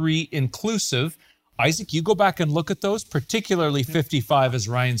 63 inclusive. Isaac, you go back and look at those, particularly 55, as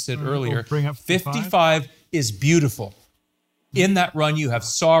Ryan said earlier. Bring up 55 is beautiful. In that run, you have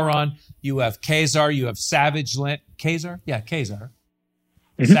Sauron, you have Khazar, you have Savage Land. Khazar? Yeah, Khazar.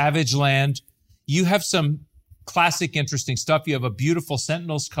 Savage Land. You have some classic, interesting stuff. You have a beautiful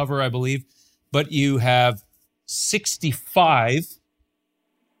Sentinels cover, I believe, but you have 65.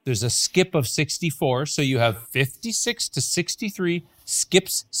 There's a skip of 64. So you have 56 to 63,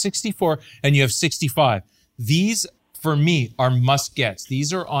 skips 64, and you have 65. These, for me, are must-gets.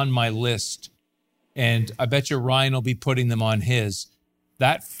 These are on my list. And I bet you Ryan will be putting them on his.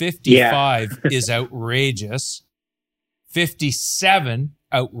 That 55 is outrageous. 57,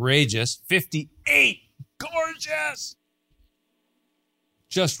 outrageous. 58, gorgeous.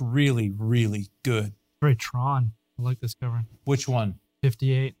 Just really, really good. Very Tron. I like this cover. Which one?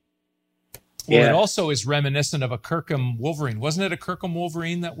 58. Well, it also is reminiscent of a Kirkham Wolverine. Wasn't it a Kirkham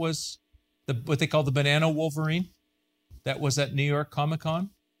Wolverine that was what they call the Banana Wolverine? That was at New York Comic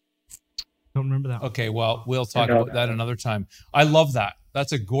Con? Don't remember that one. Okay, well, we'll talk about that another time. I love that.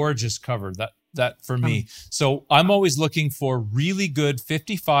 That's a gorgeous cover, that for me. So I'm always looking for really good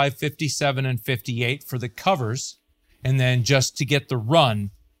 55, 57, and 58 for the covers. And then just to get the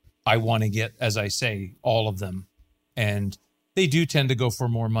run, I want to get, as I say, all of them. And they do tend to go for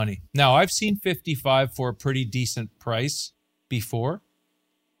more money. Now, I've seen 55 for a pretty decent price before.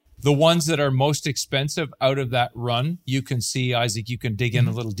 The ones that are most expensive out of that run, you can see, Isaac, you can dig in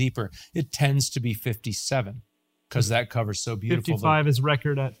a little deeper. It tends to be 57 because that cover's so beautiful. 55 is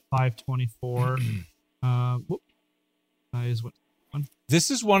record at 524. This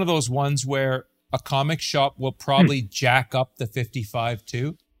is one of those ones where a comic shop will probably jack up the 55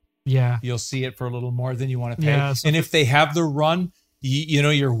 too. Yeah. You'll see it for a little more than you want to pay. Yeah, so and if they have the run, you know,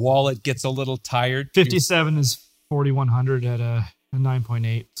 your wallet gets a little tired. 57 is 4,100 at a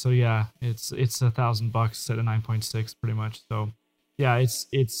 9.8. So yeah, it's $1,000 at a 9.6 pretty much. So yeah,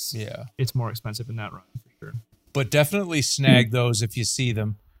 it's more expensive in that run for sure. But definitely snag those if you see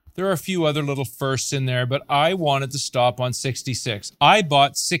them. There are a few other little firsts in there, but I wanted to stop on 66. I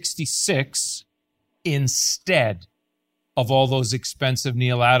bought 66 instead of all those expensive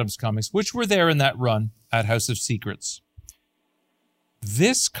Neil Adams comics, which were there in that run at House of Secrets.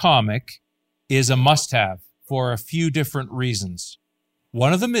 This comic is a must-have for a few different reasons.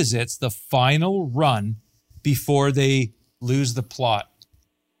 One of them is it's the final run before they lose the plot.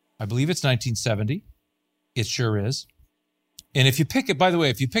 I believe it's 1970. It sure is. And if you pick it, by the way,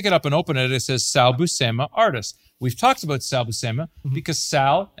 if you pick it up and open it, it says Sal Buscema, artist. We've talked about Sal Buscema because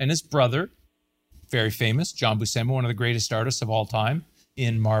Sal and his brother, very famous, John Buscema, one of the greatest artists of all time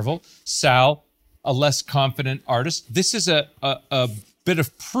in Marvel. Sal, a less confident artist. This is a bit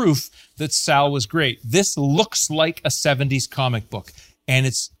of proof that Sal was great. This looks like a 70s comic book, and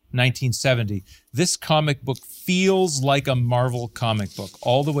it's 1970. This comic book feels like a Marvel comic book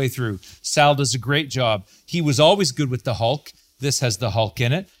all the way through. Sal does a great job. He was always good with the Hulk. This has the Hulk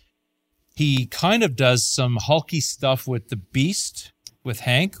in it. He kind of does some hulky stuff with the Beast, with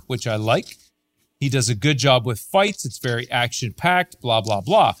Hank, which I like. He does a good job with fights. It's very action-packed, blah, blah,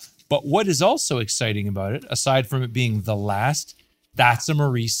 blah. But what is also exciting about it, aside from it being the last, that's a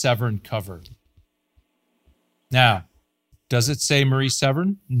Marie Severin cover. Now, does it say Marie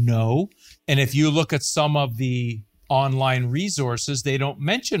Severin? No. And if you look at some of the online resources, they don't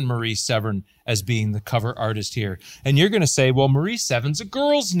mention Marie Severin as being the cover artist here. And you're going to say, well, Marie Severin's a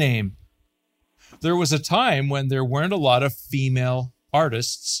girl's name. There was a time when there weren't a lot of female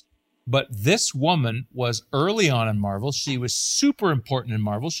artists, but this woman was early on in Marvel. She was super important in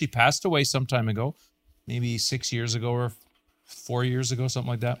Marvel. She passed away some time ago, maybe 6 years ago or 4 years ago, something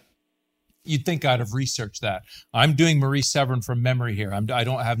like that. You'd think I'd have researched that. I'm doing Marie Severin from memory here. I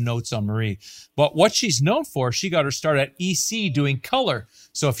don't have notes on Marie. But what she's known for, she got her start at EC doing color.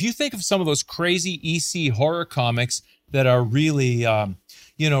 So if you think of some of those crazy EC horror comics that are really,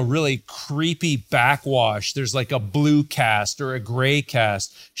 really creepy backwash, there's like a blue cast or a gray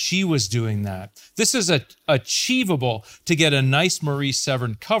cast. She was doing that. This is achievable to get a nice Marie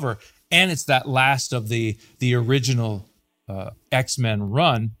Severin cover, and it's that last of the original X-Men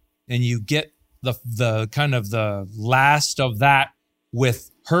run. And you get the kind of the last of that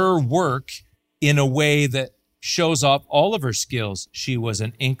with her work in a way that shows off all of her skills. She was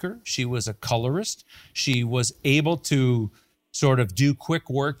an inker. She was a colorist. She was able to sort of do quick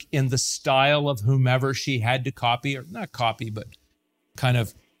work in the style of whomever she had to copy, or not copy, but kind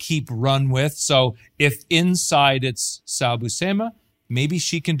of keep run with. So if inside it's Sal Buscema, maybe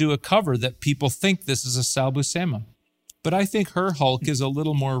she can do a cover that people think this is a Sal Buscema. But I think her Hulk is a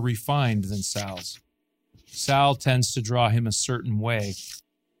little more refined than Sal's. Sal tends to draw him a certain way.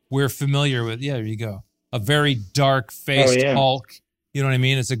 We're familiar with, there you go, a very dark-faced Hulk. You know what I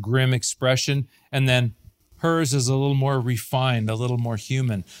mean? It's a grim expression. And then hers is a little more refined, a little more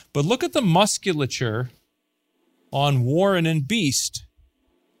human. But look at the musculature on Warren and Beast.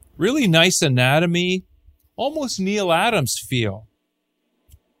 Really nice anatomy, almost Neil Adams feel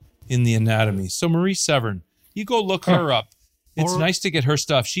in the anatomy. So Marie Severin, you go look her up. It's nice to get her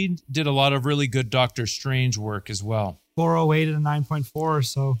stuff. She did a lot of really good Doctor Strange work as well. 408 and a 9.4,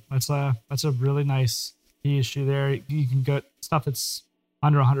 so that's a really nice issue there. You can get stuff that's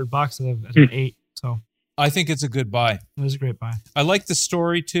under $100 at an 8. So I think it's a good buy. It was a great buy. I like the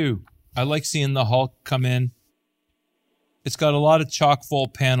story too. I like seeing the Hulk come in. It's got a lot of chock full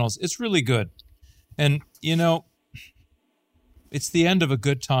panels. It's really good. And, it's the end of a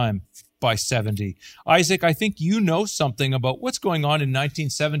good time by 70. Isaac, I think you know something about what's going on in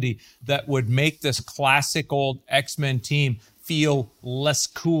 1970 that would make this classic old X-Men team feel less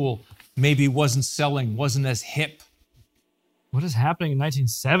cool, maybe wasn't selling, wasn't as hip. What is happening in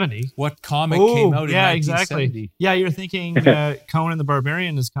 1970? What comic came out in 1970? Exactly. Yeah, you're thinking Conan the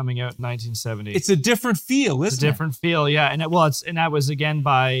Barbarian is coming out in 1970. It's a different feel, isn't it? It's a different feel, yeah. And that was again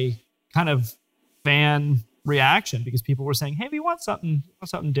by kind of fan reaction, because people were saying, hey, we want something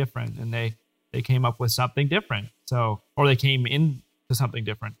different, and they came up with something different, or they came into something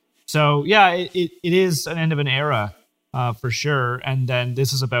different. So yeah, it is an end of an era for sure. And then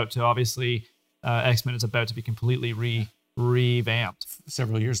this is about to, obviously, X-Men is about to be completely revamped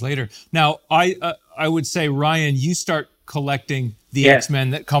several years later. Now I would say, Ryan, you start collecting the X-Men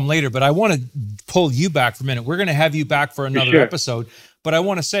that come later, but I want to pull you back for a minute. We're going to have you back for another episode. But I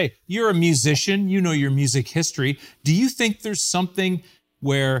want to say, you're a musician, you know your music history. Do you think there's something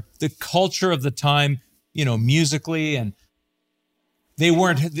where the culture of the time, musically, and they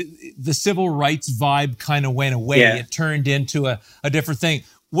weren't, the civil rights vibe kind of went away. Yeah. It turned into a different thing.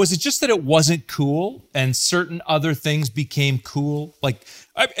 Was it just that it wasn't cool and certain other things became cool?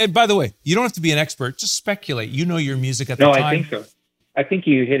 And by the way, you don't have to be an expert, just speculate. You know your music at the time. No, I think so. I think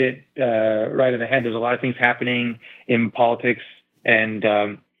you hit it right on the head. There's a lot of things happening in politics. And,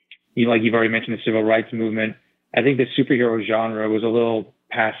 like you've already mentioned, the civil rights movement. I think the superhero genre was a little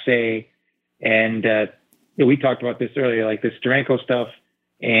passé. And we talked about this earlier, like the Steranko stuff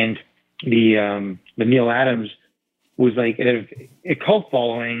and the Neil Adams was like a cult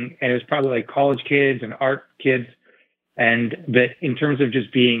following. And it was probably like college kids and art kids. But in terms of just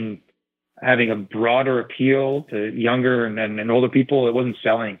having a broader appeal to younger and older people, it wasn't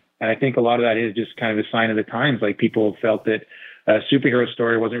selling. And I think a lot of that is just kind of a sign of the times. Like people felt that a superhero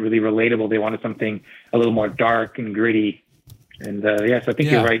story wasn't really relatable. They wanted something a little more dark and gritty. And yes, I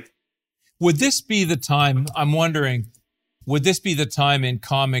think you're right. Would this be the time, I'm wondering, would this be the time in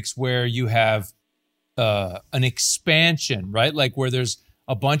comics where you have an expansion, right? Like where there's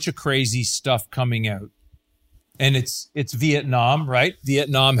a bunch of crazy stuff coming out. And it's Vietnam, right?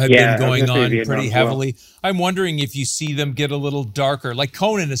 Vietnam had been going on pretty heavily. Well, I'm wondering if you see them get a little darker. Like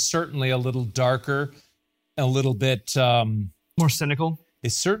Conan is certainly a little darker, a little bit more cynical.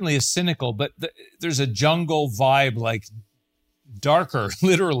 It certainly is cynical, but there's a jungle vibe, like darker,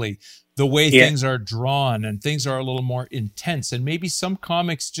 literally, the way things are drawn, and things are a little more intense. And maybe some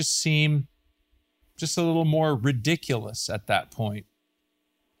comics just seem just a little more ridiculous at that point.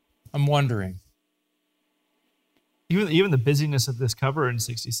 I'm wondering. Even the busyness of this cover in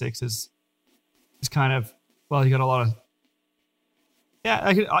 66 is kind of, well, you got a lot of,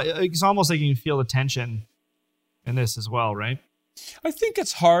 it's almost like you can feel the tension in this as well, right? I think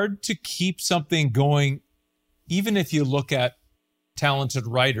it's hard to keep something going, even if you look at talented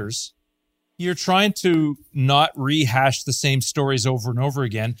writers. you're trying to not rehash the same stories over and over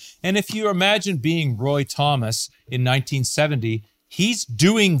again. And if you imagine being Roy Thomas in 1970, he's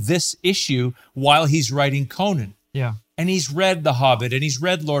doing this issue while he's writing Conan. Yeah. And he's read The Hobbit, and he's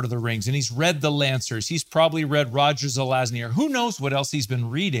read Lord of the Rings, and he's read The Lancers. He's probably read Roger Zelazny. Who knows what else he's been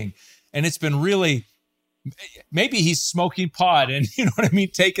reading? And it's been really, maybe he's smoking pot and, you know what I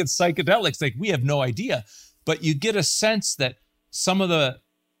mean, taking psychedelics. Like, we have no idea. But you get a sense that some of the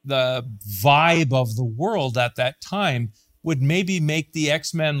vibe of the world at that time would maybe make the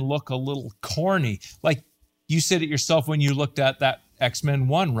X-Men look a little corny. Like you said it yourself when you looked at that X-Men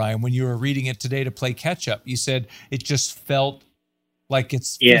 1, Ryan, when you were reading it today to play catch up. You said it just felt like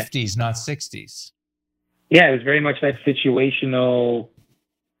it's 50s, not 60s. Yeah, it was very much that situational,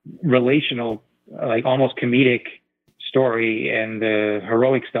 relational, like almost comedic story, and the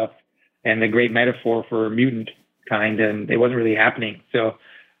heroic stuff and the great metaphor for mutant kind, and it wasn't really happening. So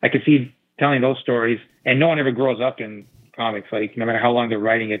I could see telling those stories, and no one ever grows up in comics. Like, no matter how long they're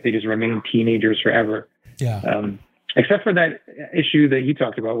writing it, they just remain teenagers forever. Yeah. Except for that issue that you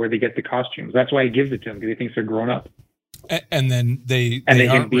talked about where they get the costumes. That's why he gives it to them, because he thinks they're grown up. And then they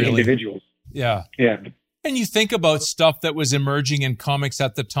can be really individuals. Yeah. Yeah. And you think about stuff that was emerging in comics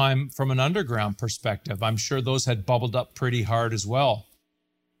at the time from an underground perspective. I'm sure those had bubbled up pretty hard as well.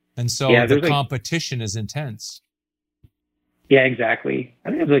 And so the competition is intense. Yeah, exactly. I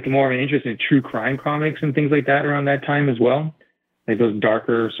think there's like more of an interest in true crime comics and things like that around that time as well. Like those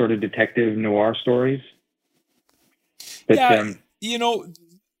darker sort of detective noir stories. But, you know,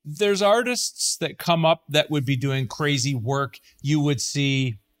 there's artists that come up that would be doing crazy work. You would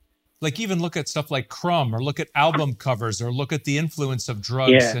see, like, even look at stuff like Crumb, or look at album covers, or look at the influence of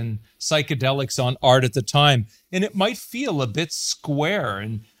drugs and psychedelics on art at the time. And it might feel a bit square.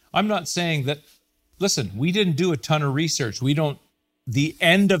 And I'm not saying that, listen, we didn't do a ton of research. The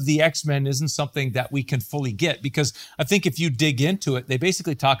end of the X-Men isn't something that we can fully get, because I think if you dig into it, they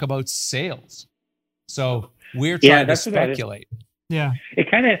basically talk about sales. So we're trying to speculate. Yeah.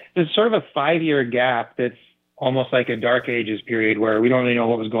 There's sort of a 5-year gap that's almost like a Dark Ages period where we don't really know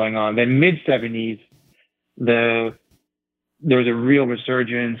what was going on. Then mid-70s, there was a real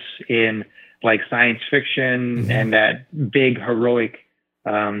resurgence in like science fiction and that big heroic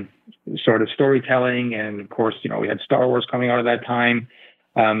sort of storytelling. And of course, you know, we had Star Wars coming out at that time.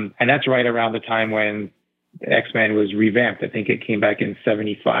 And that's right around the time when X-Men was revamped. I think it came back in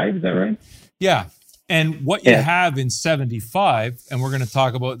 75. Is that right? Yeah. And what you have in 75, and we're going to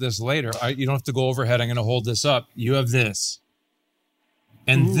talk about this later. You don't have to go overhead. I'm going to hold this up. You have this.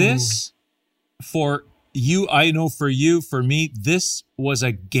 And this, for you, I know for you, for me, this was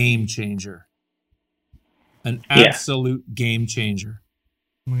a game changer. An absolute game changer.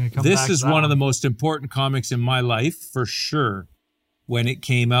 This is one of the most important comics in my life, for sure. When it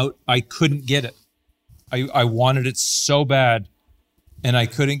came out, I couldn't get it. I wanted it so bad, and I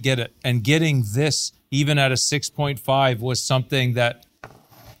couldn't get it. And getting this, even at a 6.5, was something that,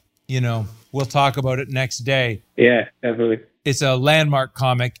 you know, we'll talk about it next day. Yeah, definitely. It's a landmark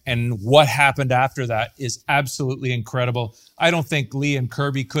comic, and what happened after that is absolutely incredible. I don't think Lee and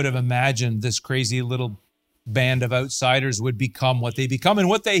Kirby could have imagined this crazy little band of outsiders would become what they become, and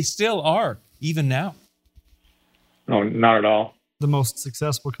what they still are, even now. No, not at all. The most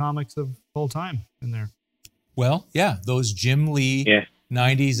successful comics of all time in there. Well, yeah, those Jim Lee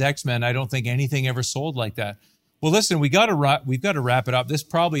 90s X-Men, I don't think anything ever sold like that. Well, listen, we've got to wrap it up.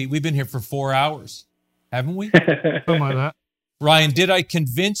 We've been here for 4 hours, haven't we? Something like that. Ryan, did I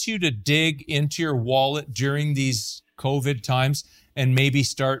convince you to dig into your wallet during these COVID times and maybe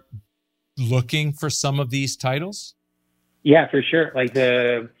start looking for some of these titles? Yeah, for sure. Like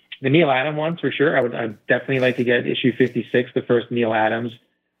the Neil Adams ones, for sure. I'd definitely like to get issue 56, the first Neil Adams.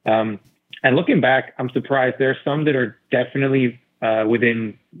 And looking back, I'm surprised. There are some that are definitely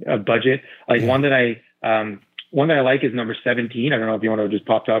within a budget. Like one that I like is number 17. I don't know if you want to just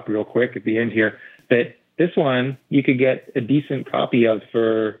pop up real quick at the end here. But this one you could get a decent copy of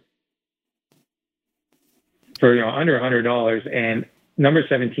for under $100. And number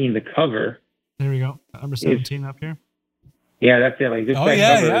 17, the cover. There we go. Number 17 up here. Yeah, that's it. Like this cover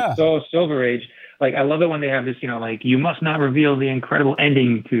is so Silver Age. Like, I love it when they have this, you know, like, you must not reveal the incredible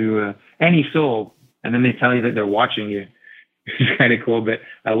ending to any soul. And then they tell you that they're watching you. It's kind of cool, but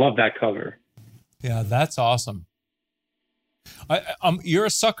I love that cover. Yeah, that's awesome. You're a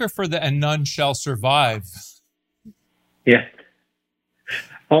sucker for the "And None Shall Survive." Yeah.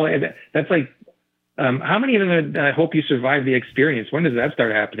 Oh, that's like, how many of them I hope you survive the experience? When does that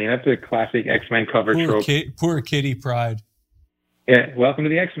start happening? That's a classic X-Men cover trope. Poor Kitty Pryde. Yeah, welcome to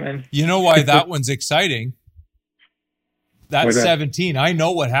the X-Men. You know why that one's exciting? That's 17. I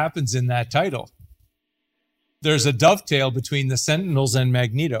know what happens in that title. There's a dovetail between the Sentinels and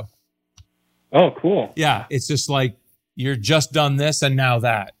Magneto. Oh, cool. Yeah, it's just like you're just done this and now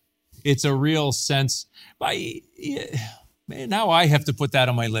that. It's a real sense. Man, now I have to put that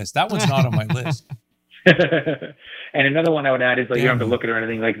on my list. That one's not on my list. And another one I would add is, like, you don't have to look at it or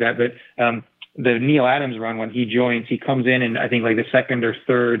anything like that, but the Neil Adams run, when he joins, he comes in and I think like the second or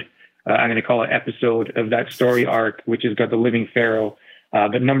third, I'm going to call it episode of that story arc, which has got the Living Pharaoh.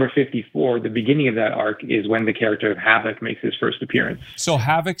 But number 54, the beginning of that arc, is when the character of Havoc makes his first appearance. So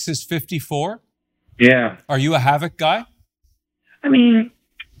Havoc's is 54? Yeah. Are you a Havoc guy? I mean,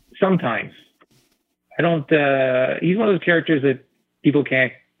 sometimes. I don't, he's one of those characters that people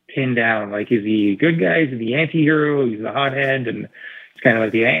can't pin down. Like, is he a good guy? Is he the anti-hero? He's the hothead, and it's kind of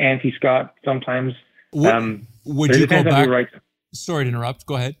like the anti-Scott sometimes. Would you go back? Sorry to interrupt.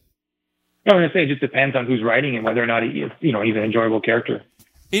 Go ahead. No, I'm going to say it just depends on who's writing and whether or not he's an enjoyable character.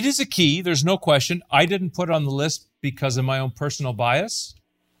 It is a key. There's no question. I didn't put it on the list because of my own personal bias.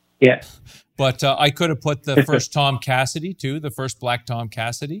 Yeah. But I could have put the first Tom Cassidy, too, the first Black Tom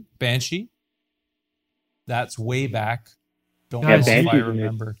Cassidy, Banshee. That's way back. Don't know if I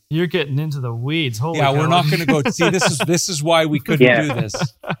remember. You're getting into the weeds. Holy yeah, we're not going to go. See, this is why we couldn't do this.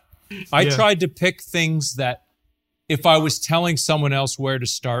 I tried to pick things that if I was telling someone else where to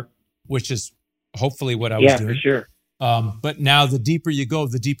start, which is hopefully what I was doing. Yeah, for sure. But now the deeper you go,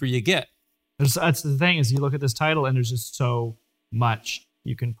 the deeper you get. That's the thing, is you look at this title and there's just so much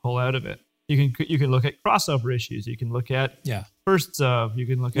you can pull out of it. You can look at crossover issues. You can look at firsts of. You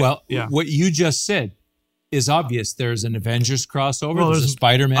can look at what you just said is obvious. There's an Avengers crossover. There's a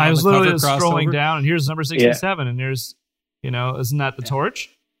Spider-Man on the cover crossover. I was literally scrolling down, and here's number 67, and there's, isn't that the Torch?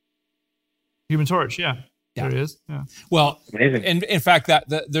 Human Torch, yeah. There it is. Yeah. Well, and in fact,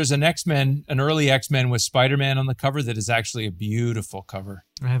 there's an early X-Men with Spider-Man on the cover that is actually a beautiful cover.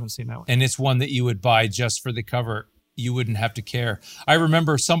 I haven't seen that one. And it's one that you would buy just for the cover. You wouldn't have to care. I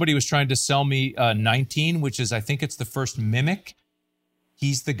remember somebody was trying to sell me 19, which is, I think it's the first Mimic.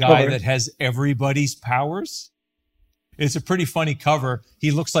 He's the guy that has everybody's powers. It's a pretty funny cover.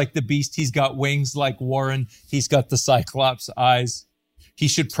 He looks like the Beast. He's got wings like Warren. He's got the Cyclops eyes. He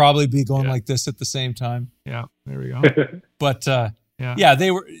should probably be going like this at the same time. Yeah, there we go. But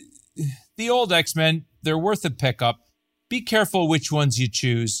they were the old X-Men. They're worth a pickup. Be careful which ones you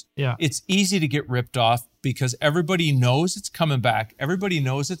choose. Yeah, it's easy to get ripped off because everybody knows it's coming back. Everybody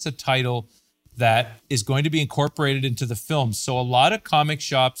knows it's a title that is going to be incorporated into the film. So a lot of comic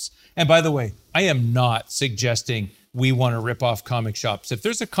shops, and by the way, I am not suggesting we want to rip off comic shops. If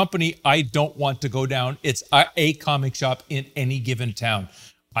there's a company I don't want to go down, it's a comic shop in any given town.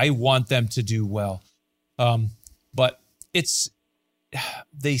 I want them to do well. But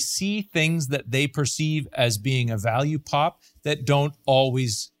they see things that they perceive as being a value pop that don't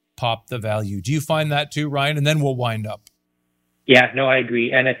always pop the value. Do you find that too, Ryan? And then we'll wind up. Yeah, no, I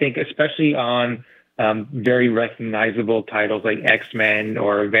agree. And I think especially on very recognizable titles like X-Men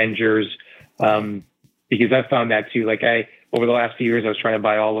or Avengers, because I've found that too. Like over the last few years, I was trying to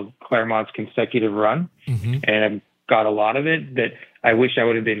buy all of Claremont's consecutive run, and I've got a lot of it, but I wish I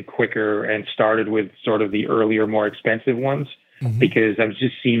would have been quicker and started with sort of the earlier, more expensive ones, because I've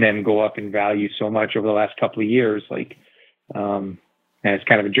just seen them go up in value so much over the last couple of years. Like, and it's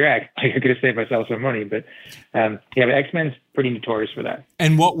kind of a drag. I could have saved myself some money, but but X-Men's pretty notorious for that.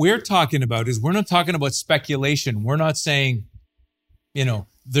 And what we're talking about is we're not talking about speculation. We're not saying,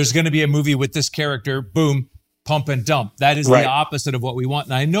 there's going to be a movie with this character, boom, pump and dump. That is the opposite of what we want.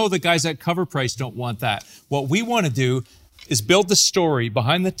 And I know the guys at Cover Price don't want that. What we want to do is build the story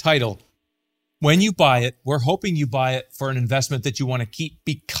behind the title. When you buy it, we're hoping you buy it for an investment that you want to keep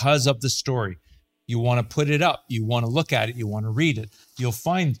because of the story. You want to put it up. You want to look at it. You want to read it. You'll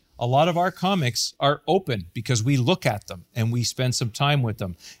find a lot of our comics are open because we look at them and we spend some time with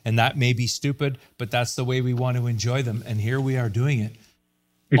them. And that may be stupid, but that's the way we want to enjoy them. And here we are doing it.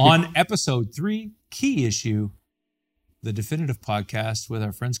 On episode 3, Key Issue, the definitive podcast with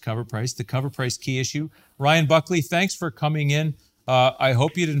our friends Cover Price, the Cover Price Key Issue. Ryan Buckley, thanks for coming in. I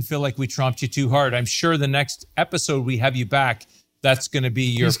hope you didn't feel like we tromped you too hard. I'm sure the next episode we have you back, that's going to be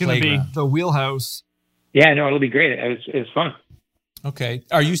your playground. It's going to be the wheelhouse. Yeah, no, it'll be great. It was fun. Okay.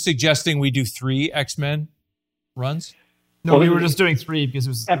 Are you suggesting we do 3 X-Men runs? No, we were just doing 3 because it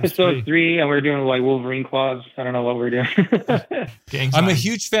was episode 3, and we're doing like Wolverine claws. I don't know what we're doing. I'm a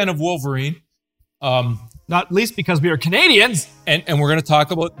huge fan of Wolverine. Not least because we are Canadians. And we're going to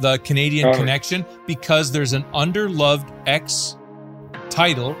talk about the Canadian connection because there's an underloved X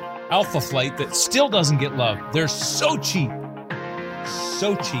title, Alpha Flight, that still doesn't get loved. They're so cheap.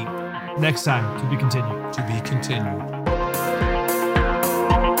 So cheap. Next time, to be continued. To be continued.